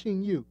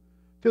pushing you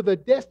to the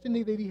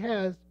destiny that he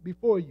has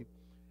before you.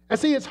 And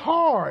see, it's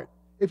hard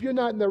if you're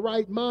not in the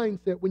right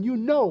mindset when you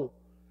know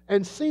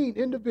and seen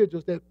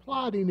individuals that are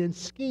plotting and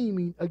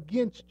scheming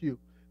against you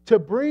to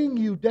bring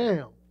you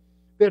down.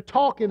 They're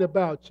talking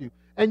about you.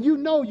 And you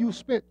know you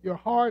spent your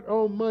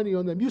hard-earned money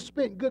on them. You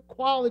spent good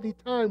quality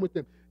time with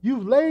them.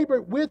 You've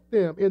labored with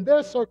them in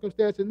their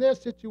circumstance, in their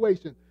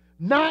situation,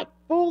 not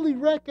fully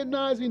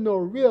recognizing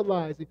nor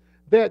realizing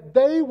that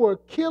they were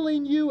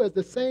killing you at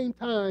the same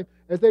time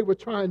as they were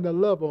trying to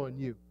love on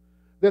you.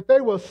 that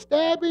they were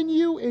stabbing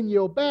you in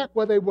your back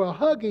while they were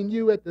hugging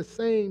you at the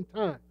same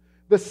time.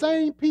 The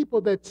same people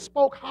that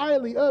spoke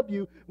highly of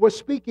you were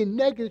speaking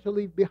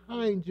negatively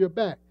behind your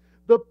back.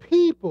 The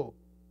people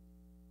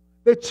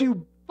that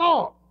you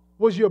thought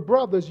was your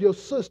brothers, your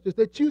sisters,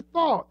 that you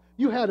thought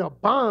you had a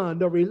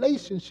bond, a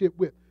relationship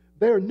with,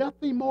 they're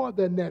nothing more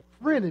than that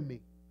frenemy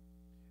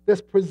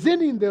that's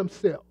presenting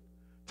themselves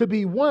to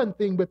be one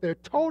thing, but they're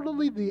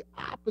totally the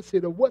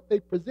opposite of what they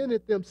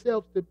presented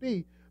themselves to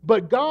be.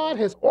 But God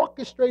has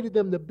orchestrated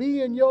them to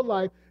be in your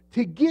life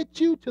to get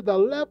you to the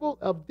level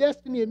of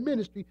destiny and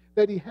ministry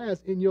that He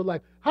has in your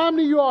life. How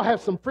many of you all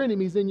have some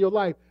frenemies in your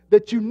life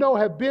that you know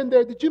have been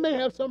there, that you may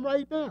have some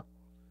right now?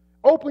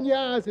 Open your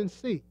eyes and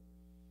see.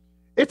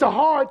 It's a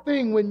hard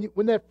thing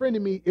when that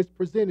frenemy is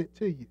presented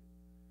to you.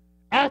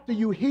 After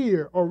you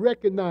hear or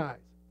recognize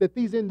that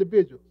these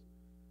individuals,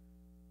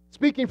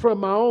 speaking from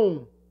my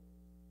own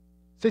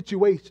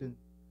situation,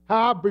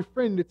 how I've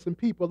befriended some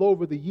people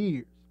over the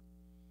years,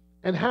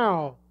 and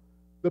how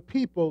the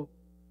people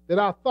that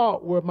I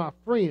thought were my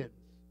friends,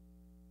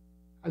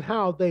 and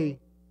how they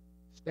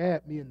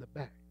stabbed me in the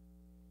back.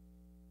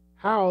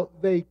 How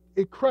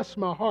it crushed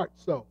my heart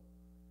so.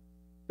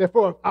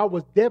 Therefore, I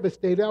was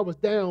devastated. I was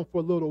down for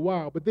a little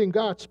while. But then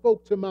God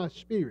spoke to my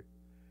spirit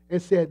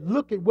and said,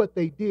 look at what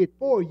they did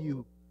for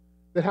you,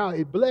 that how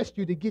it blessed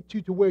you to get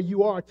you to where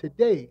you are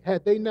today.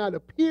 Had they not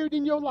appeared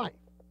in your life,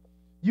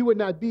 you would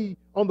not be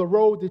on the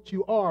road that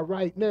you are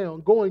right now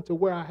and going to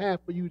where I have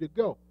for you to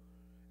go.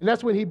 And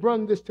that's when He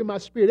brought this to my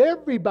spirit.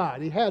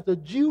 Everybody has a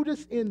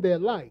Judas in their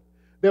life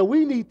that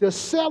we need to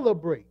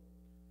celebrate.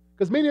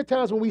 Because many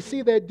times when we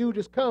see that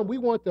Judas come, we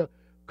want to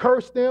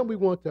curse them. We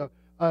want to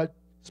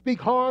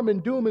speak harm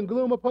and doom and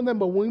gloom upon them.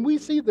 But when we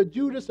see the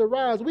Judas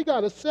arise, we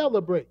got to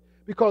celebrate,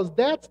 because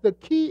that's the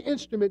key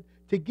instrument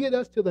to get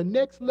us to the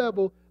next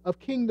level of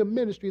kingdom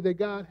ministry that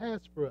God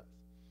has for us.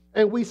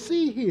 And we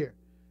see here,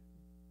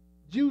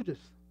 Judas,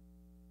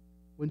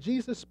 when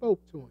Jesus spoke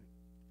to him,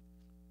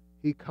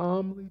 He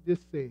calmly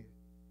just said,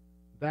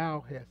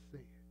 thou hast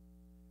said.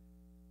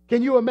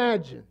 Can you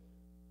imagine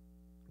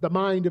the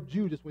mind of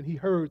Judas when he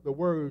heard the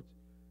words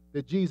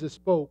that Jesus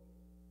spoke,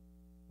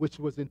 which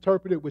was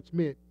interpreted, which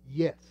meant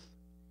yes?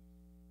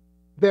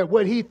 That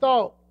what he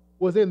thought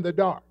was in the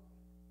dark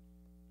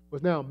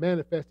was now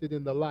manifested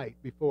in the light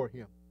before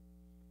him.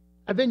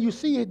 And then you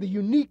see the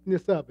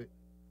uniqueness of it,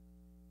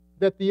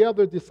 that the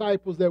other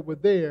disciples that were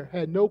there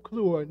had no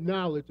clue or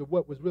knowledge of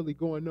what was really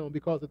going on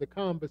because of the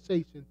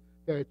conversation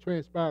that had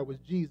transpired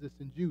with Jesus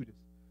and Judas.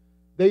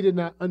 They did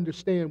not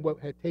understand what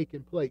had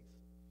taken place.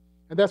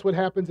 And that's what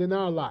happens in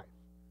our life.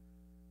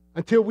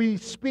 Until we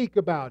speak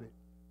about it,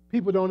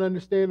 people don't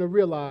understand or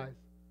realize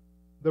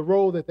the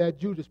role that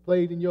Judas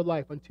played in your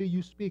life until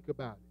you speak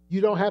about it.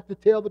 You don't have to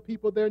tell the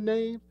people their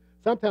names.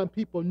 Sometimes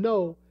people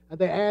know, and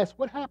they ask,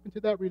 what happened to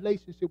that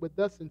relationship with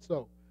thus and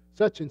so,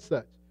 such and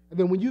such? And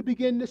then when you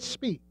begin to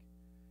speak,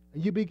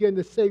 and you begin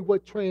to say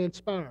what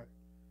transpired,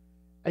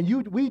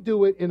 and we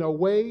do it in a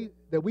way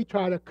that we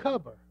try to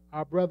cover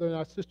our brother and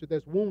our sister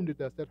that's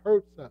wounded us, that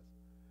hurts us,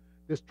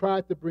 that's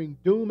tried to bring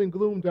doom and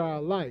gloom to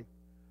our life,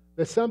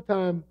 that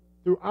sometimes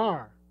through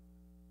our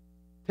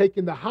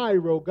taking the high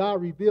road,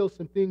 God reveals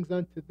some things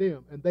unto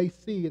them, and they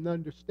see and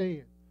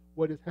understand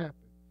what has happened.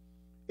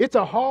 It's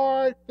a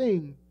hard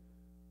thing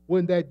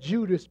when that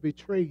Judas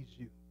betrays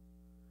you.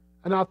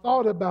 And I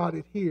thought about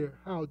it here,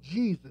 how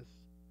Jesus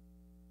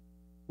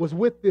was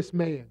with this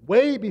man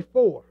way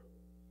before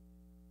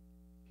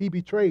he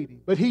betrayed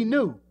him. But he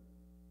knew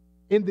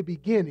in the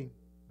beginning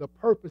the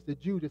purpose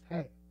that Judas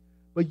had.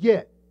 But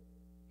yet,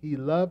 he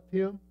loved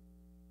him.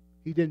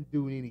 He didn't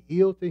do any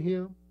ill to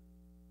him.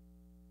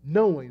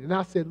 Knowing, and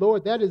I said,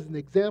 Lord, that is an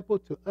example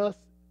to us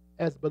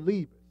as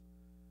believers,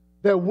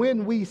 that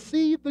when we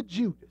see the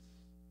Judas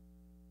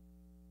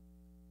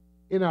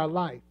in our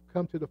life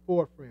come to the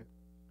forefront,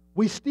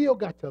 we still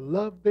got to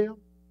love them.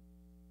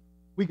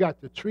 We got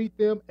to treat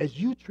them as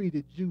you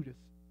treated Judas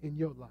in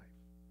your life.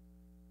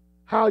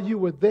 How you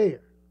were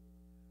there,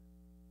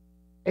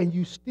 and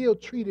you still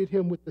treated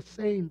him with the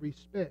same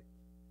respect,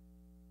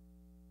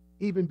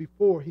 even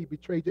before he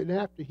betrayed you and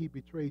after he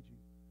betrayed you.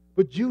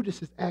 But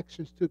Judas's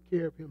actions took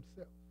care of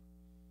himself.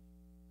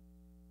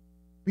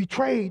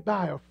 Betrayed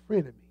by a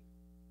frenemy.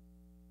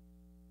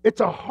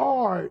 It's a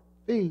hard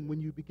thing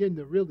when you begin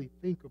to really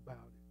think about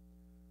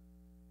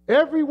it.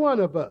 Every one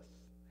of us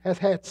has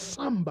had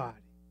somebody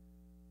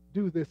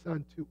do this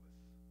unto us.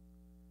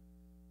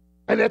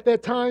 And at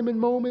that time and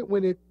moment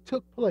when it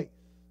took place,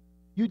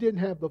 you didn't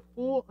have the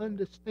full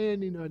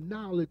understanding or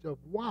knowledge of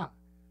why.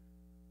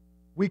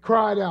 We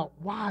cried out,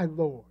 why,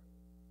 Lord?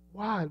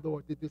 Why,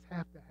 Lord, did this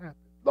have to happen?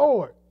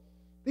 Lord,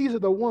 these are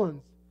the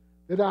ones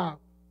that I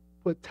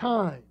put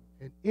time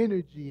and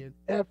energy and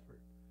effort.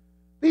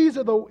 These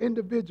are the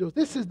individuals.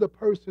 This is the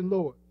person,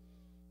 Lord,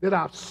 that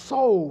I've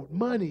sold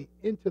money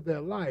into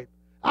their life.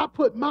 I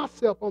put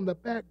myself on the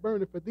back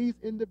burner for these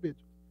individuals.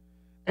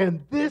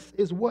 And this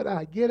is what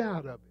I get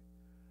out of it.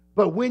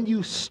 But when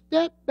you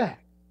step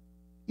back,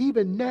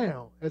 even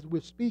now as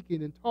we're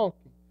speaking and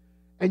talking,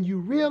 and you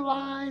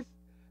realize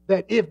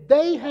that if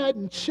they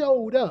hadn't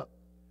showed up,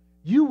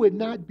 you would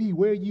not be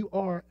where you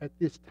are at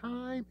this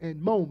time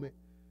and moment.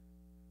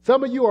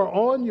 Some of you are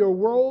on your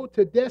road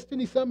to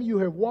destiny. Some of you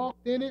have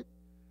walked in it.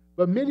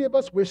 But many of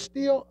us, we're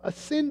still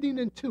ascending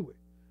into it.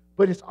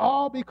 But it's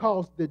all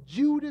because the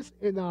Judas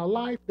in our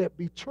life that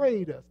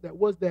betrayed us, that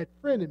was that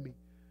frenemy,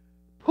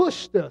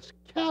 pushed us,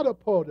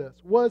 catapulted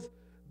us, was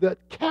the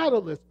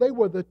catalyst. They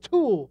were the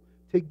tool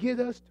to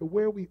get us to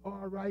where we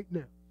are right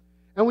now.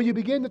 And when you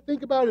begin to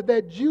think about it,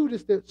 that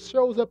Judas that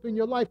shows up in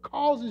your life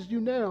causes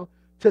you now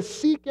to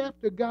seek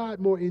after God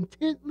more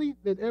intently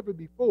than ever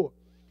before.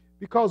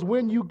 Because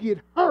when you get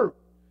hurt,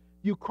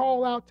 you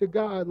call out to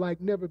God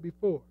like never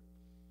before.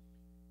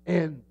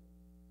 And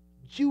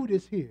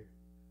Judas here,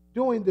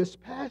 during this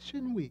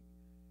Passion Week,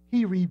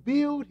 he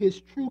revealed his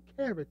true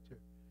character,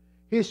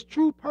 his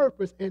true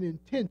purpose and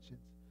intentions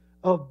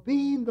of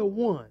being the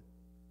one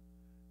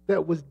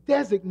that was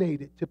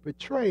designated to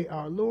betray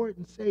our Lord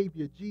and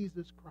Savior,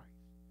 Jesus Christ.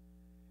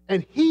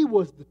 And he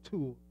was the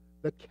tool,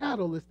 the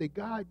catalyst that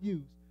God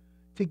used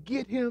to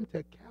get him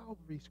to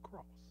Calvary's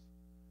cross.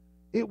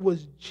 It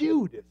was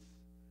Judas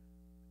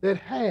that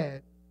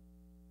had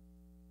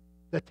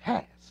the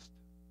task,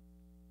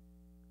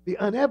 the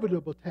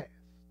inevitable task,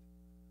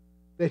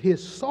 that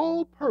his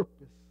sole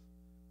purpose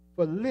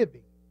for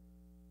living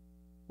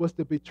was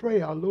to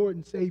betray our Lord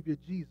and Savior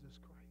Jesus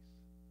Christ.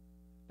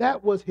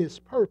 That was his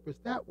purpose.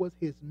 That was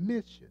his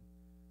mission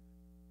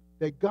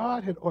that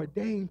God had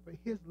ordained for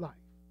his life.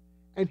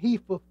 And he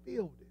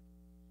fulfilled it.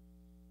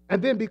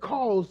 And then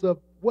because of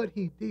what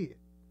he did,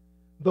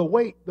 the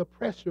weight, the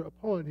pressure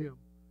upon him,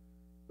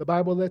 the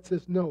Bible lets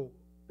us know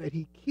that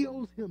he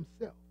kills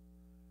himself.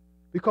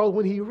 Because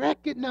when he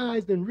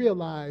recognized and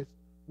realized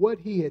what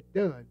he had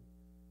done,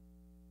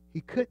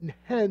 he couldn't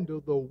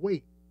handle the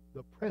weight,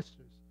 the pressures,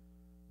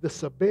 the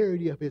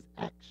severity of his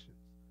actions.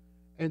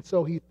 And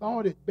so he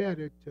thought it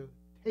better to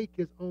take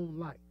his own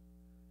life.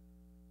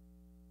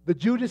 The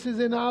Judases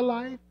in our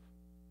life,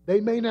 they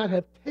may not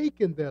have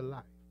taken their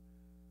life.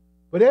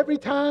 But every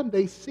time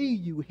they see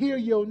you, hear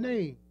your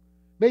name,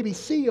 maybe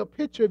see a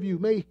picture of you,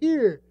 may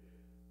hear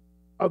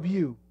of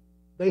you,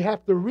 they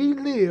have to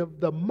relive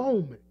the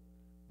moment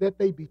that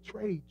they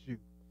betrayed you.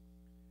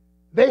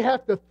 They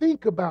have to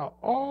think about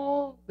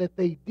all that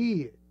they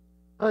did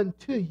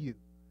unto you.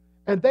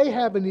 And they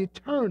have an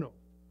eternal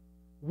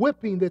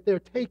whipping that they're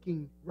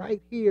taking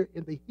right here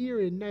in the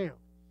here and now.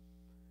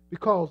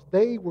 Because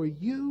they were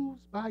used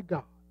by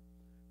God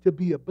to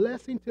be a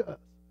blessing to us.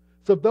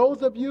 So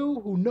those of you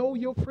who know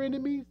your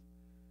frenemies,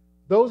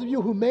 those of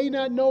you who may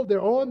not know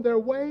they're on their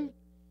way,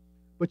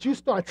 but you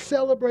start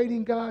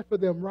celebrating God for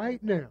them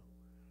right now.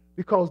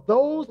 Because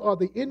those are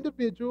the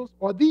individuals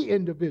or the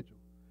individual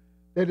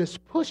that is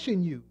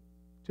pushing you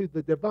to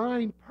the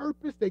divine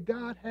purpose that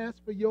God has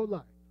for your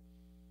life.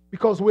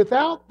 Because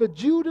without the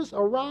Judas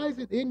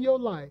arising in your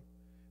life,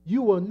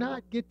 you will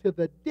not get to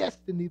the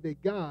destiny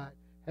that God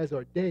has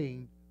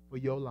ordained for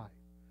your life.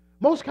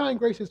 Most kind,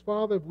 gracious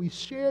Father, we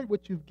shared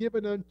what you've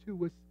given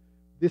unto us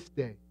this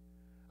day.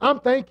 I'm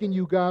thanking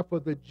you, God, for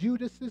the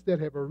Judases that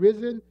have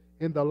arisen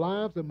in the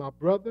lives of my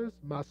brothers,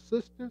 my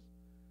sisters,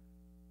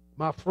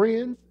 my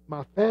friends,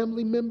 my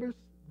family members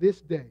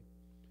this day.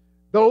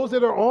 Those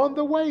that are on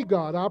the way,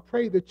 God, I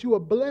pray that you will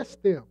bless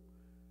them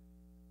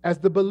as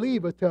the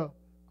believer to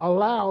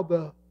allow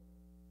the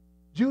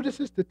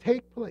Judases to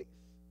take place.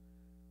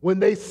 When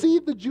they see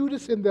the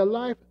Judas in their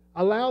life,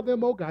 allow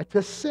them, oh God,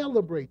 to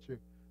celebrate you.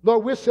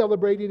 Lord, we're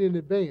celebrating in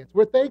advance.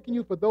 We're thanking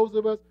you for those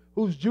of us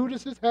whose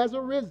Judases has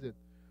arisen.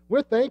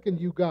 We're thanking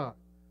you, God,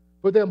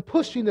 for them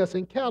pushing us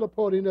and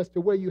catapulting us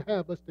to where you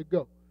have us to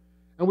go.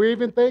 And we're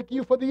even thanking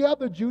you for the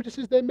other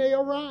Judases that may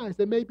arise.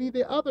 That may be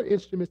the other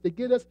instruments that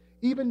get us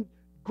even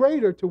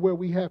greater to where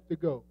we have to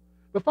go.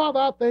 But Father,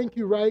 I thank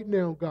you right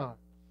now, God,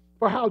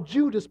 for how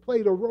Judas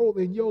played a role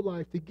in your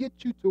life to get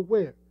you to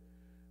where?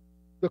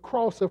 The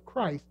cross of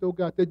Christ, oh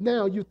God, that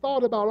now you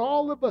thought about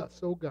all of us,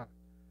 oh God,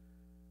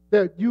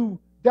 that you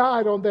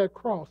died on that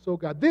cross, oh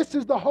God. This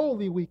is the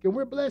Holy Week, and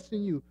we're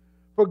blessing you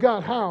for,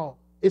 God, how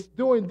it's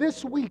during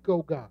this week,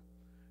 oh God,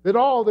 that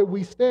all that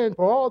we stand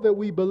for, all that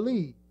we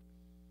believe,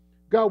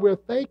 God, we're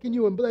thanking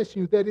you and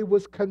blessing you that it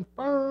was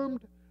confirmed,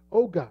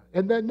 oh God,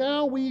 and that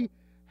now we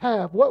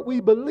have what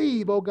we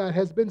believe, oh God,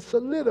 has been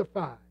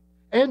solidified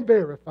and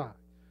verified.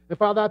 And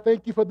Father, I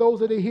thank you for those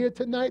that are here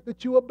tonight,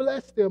 that you will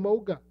bless them, oh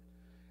God,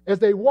 as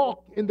they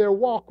walk in their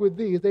walk with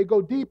thee, as they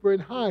go deeper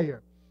and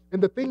higher in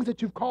the things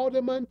that you've called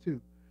them unto.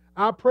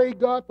 I pray,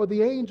 God, for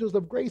the angels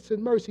of grace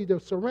and mercy to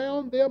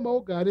surround them, oh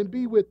God, and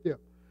be with them.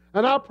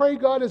 And I pray,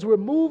 God, as we're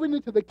moving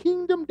into the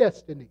kingdom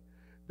destiny,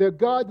 that,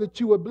 God, that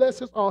you would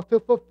bless us all to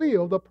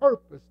fulfill the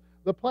purpose,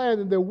 the plan,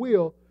 and the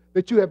will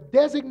that you have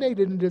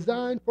designated and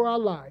designed for our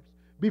lives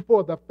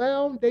before the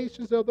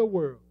foundations of the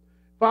world.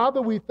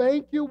 Father, we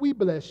thank you, we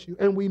bless you,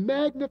 and we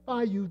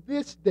magnify you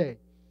this day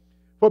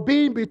for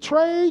being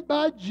betrayed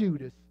by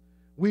Judas.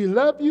 We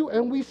love you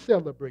and we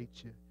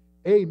celebrate you.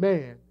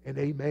 Amen and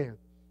amen.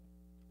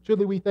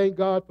 Truly, we thank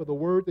God for the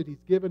word that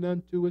he's given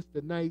unto us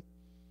tonight.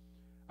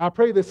 I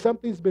pray that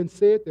something's been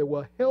said that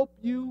will help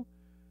you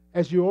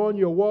as you're on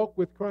your walk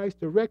with Christ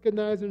to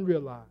recognize and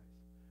realize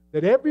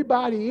that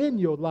everybody in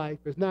your life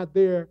is not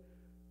there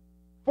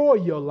for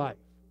your life.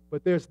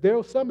 But there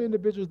are some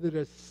individuals that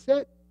are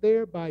set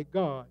there by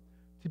God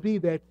to be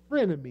that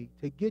frenemy,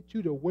 to get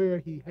you to where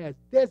He has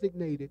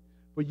designated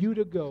for you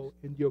to go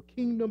in your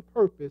kingdom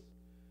purpose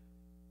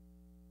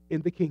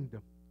in the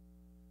kingdom.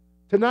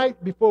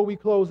 Tonight, before we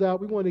close out,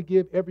 we want to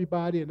give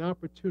everybody an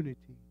opportunity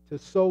to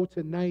sow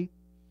tonight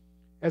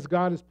as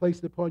God has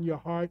placed upon your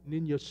heart and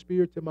in your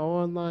spirit. To my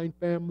online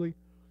family,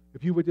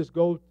 if you would just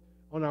go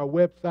on our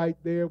website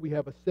there, we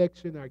have a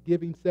section, our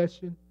giving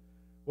session,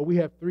 where we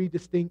have 3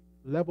 distinct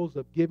levels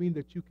of giving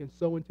that you can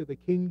sow into the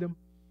kingdom.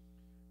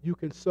 You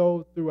can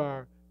sow through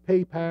our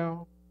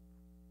PayPal,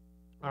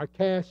 our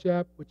Cash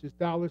App, which is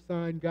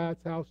 $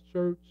 God's House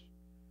Church,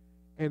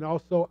 and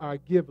also our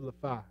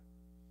Givelify.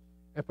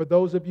 And for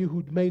those of you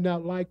who may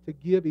not like to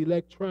give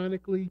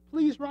electronically,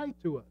 please write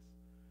to us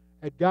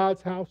at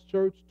God's House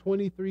Church,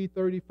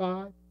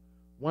 2335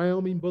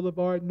 Wyoming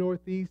Boulevard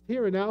Northeast,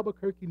 here in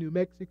Albuquerque, New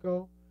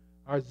Mexico.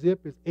 Our zip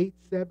is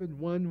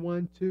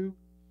 87112.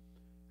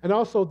 And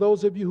also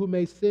those of you who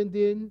may send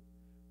in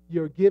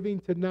your giving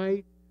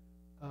tonight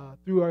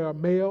through our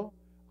mail,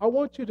 I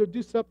want you to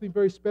do something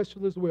very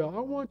special as well. I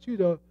want you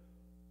to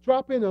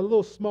drop in a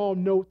little small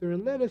note there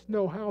and let us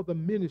know how the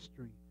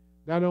ministry,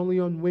 not only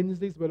on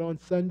Wednesdays but on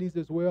Sundays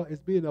as well, is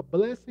being a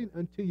blessing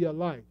unto your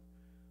life.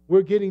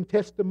 We're getting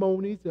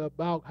testimonies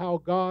about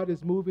how God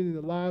is moving in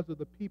the lives of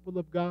the people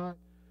of God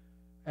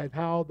and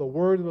how the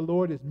word of the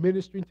Lord is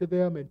ministering to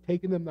them and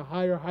taking them to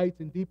higher heights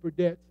and deeper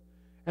depths.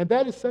 And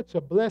that is such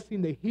a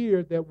blessing to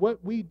hear that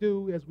what we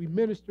do as we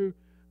minister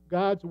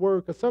God's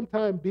word, because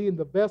sometimes being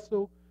the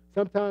vessel,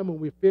 sometimes when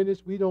we're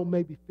finished, we don't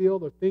maybe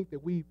feel or think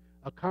that we've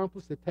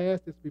accomplished the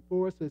task that's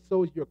before us. And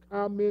so your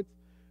comments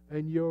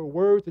and your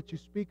words that you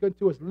speak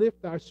unto us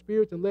lift our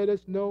spirits and let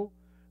us know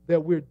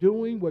that we're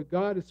doing what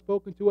God has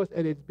spoken to us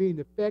and it's being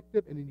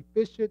effective and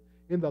efficient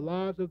in the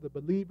lives of the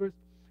believers.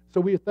 So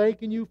we're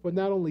thanking you for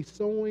not only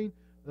sowing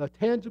a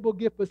tangible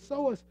gift, but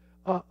sow us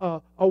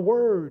a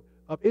word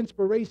of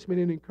inspiration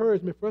and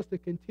encouragement for us to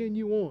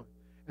continue on.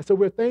 And so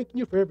we're thanking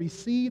you for every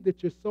seed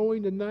that you're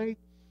sowing tonight.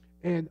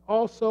 And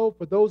also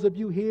for those of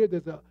you here,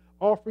 there's an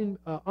offering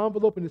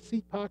envelope in the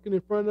seat pocket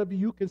in front of you.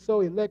 You can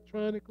sow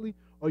electronically,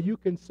 or you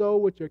can sow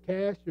with your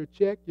cash, your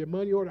check, your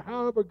money order,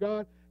 however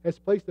God has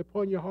placed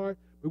upon your heart.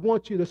 We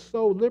want you to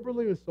sow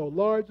liberally and sow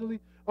largely.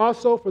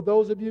 Also, for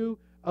those of you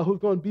who's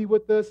going to be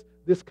with us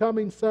this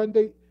coming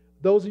Sunday,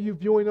 those of you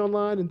viewing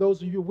online and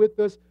those of you with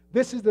us,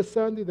 this is the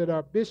Sunday that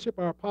our bishop,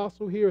 our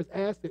apostle here, has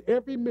asked that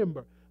every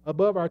member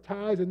above our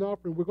tithes and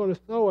offering, we're going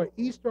to sow an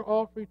Easter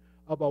offering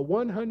of a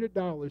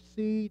 $100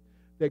 seed,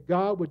 that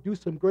God would do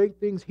some great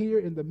things here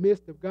in the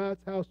midst of God's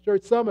House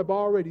Church. Some have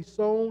already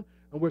sown,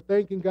 and we're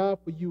thanking God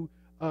for you,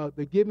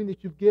 the giving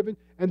that you've given.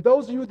 And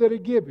those of you that are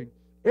giving,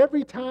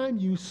 every time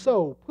you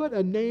sow, put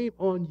a name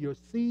on your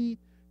seed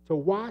to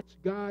watch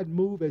God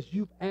move as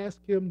you've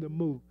asked Him to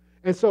move.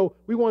 And so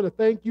we want to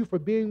thank you for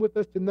being with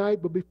us tonight.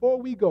 But before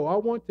we go, I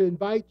want to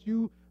invite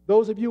you,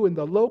 those of you in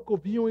the local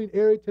viewing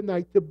area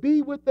tonight, to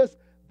be with us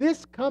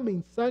this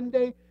coming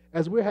Sunday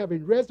as we're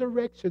having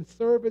resurrection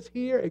service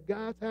here at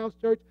God's House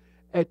Church.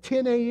 At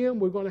 10 a.m.,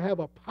 we're going to have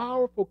a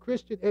powerful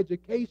Christian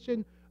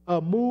education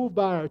move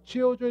by our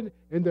children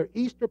in their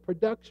Easter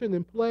production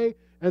and play.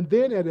 And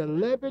then at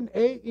 11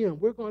 a.m.,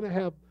 we're going to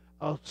have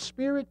a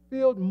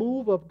spirit-filled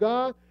move of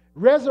God.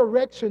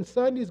 Resurrection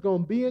Sunday is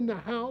going to be in the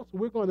house.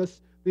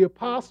 The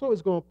apostle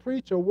is going to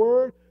preach a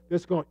word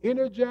that's going to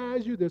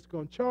energize you, that's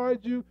going to charge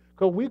you,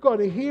 because we're going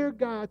to hear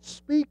God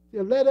speak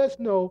and let us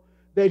know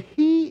that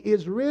He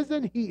is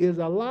risen, He is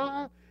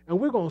alive, and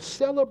we're going to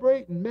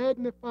celebrate and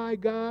magnify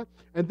God.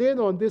 And then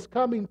on this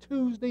coming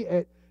Tuesday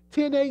at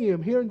 10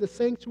 a.m. here in the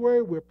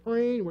sanctuary, we're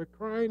praying, we're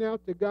crying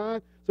out to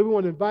God. So we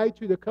want to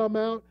invite you to come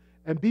out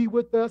and be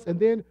with us. And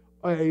then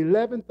at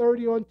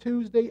 11:30 on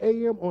Tuesday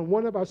a.m. on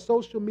one of our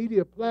social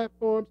media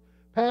platforms,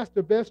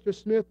 Pastor Bester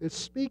Smith is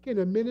speaking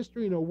and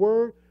ministering a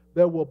word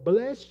that will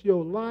bless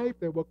your life,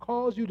 that will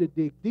cause you to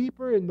dig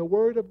deeper in the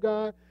Word of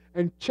God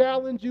and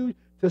challenge you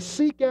to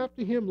seek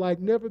after Him like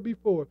never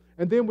before.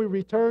 And then we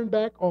return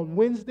back on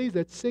Wednesdays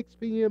at 6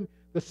 p.m.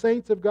 The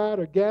saints of God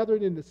are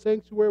gathered in the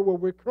sanctuary where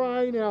we're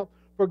crying out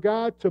for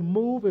God to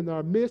move in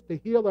our midst, to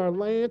heal our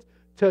lands,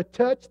 to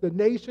touch the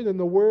nation and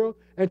the world,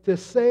 and to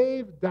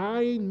save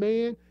dying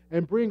man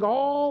and bring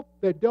all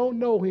that don't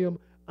know Him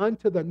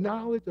unto the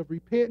knowledge of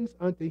repentance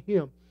unto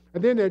Him.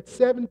 And then at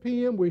 7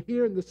 p.m., we're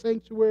here in the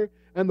sanctuary,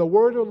 and the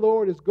word of the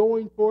Lord is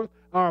going forth.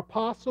 Our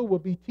apostle will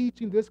be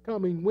teaching this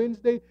coming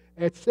Wednesday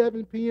at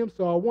 7 p.m.,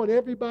 so I want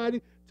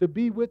everybody to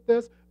be with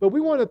us. But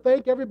we want to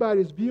thank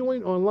everybody who's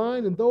viewing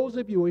online, and those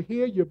of you who are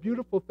here, your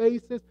beautiful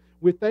faces.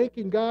 We're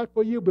thanking God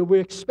for you, but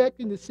we're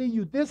expecting to see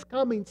you this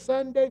coming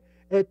Sunday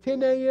at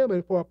 10 a.m.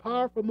 and for a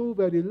powerful move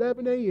at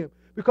 11 a.m.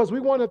 because we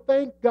want to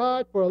thank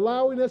God for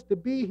allowing us to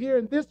be here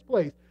in this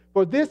place.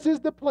 For this is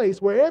the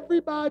place where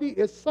everybody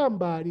is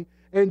somebody,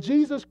 and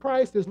Jesus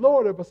Christ is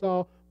Lord of us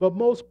all, but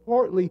most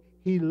importantly,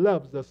 He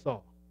loves us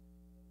all.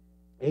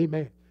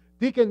 Amen.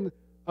 Deacon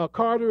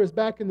Carter is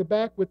back in the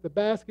back with the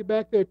basket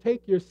back there.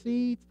 Take your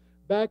seats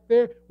back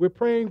there. We're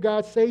praying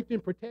God's safety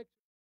and protection.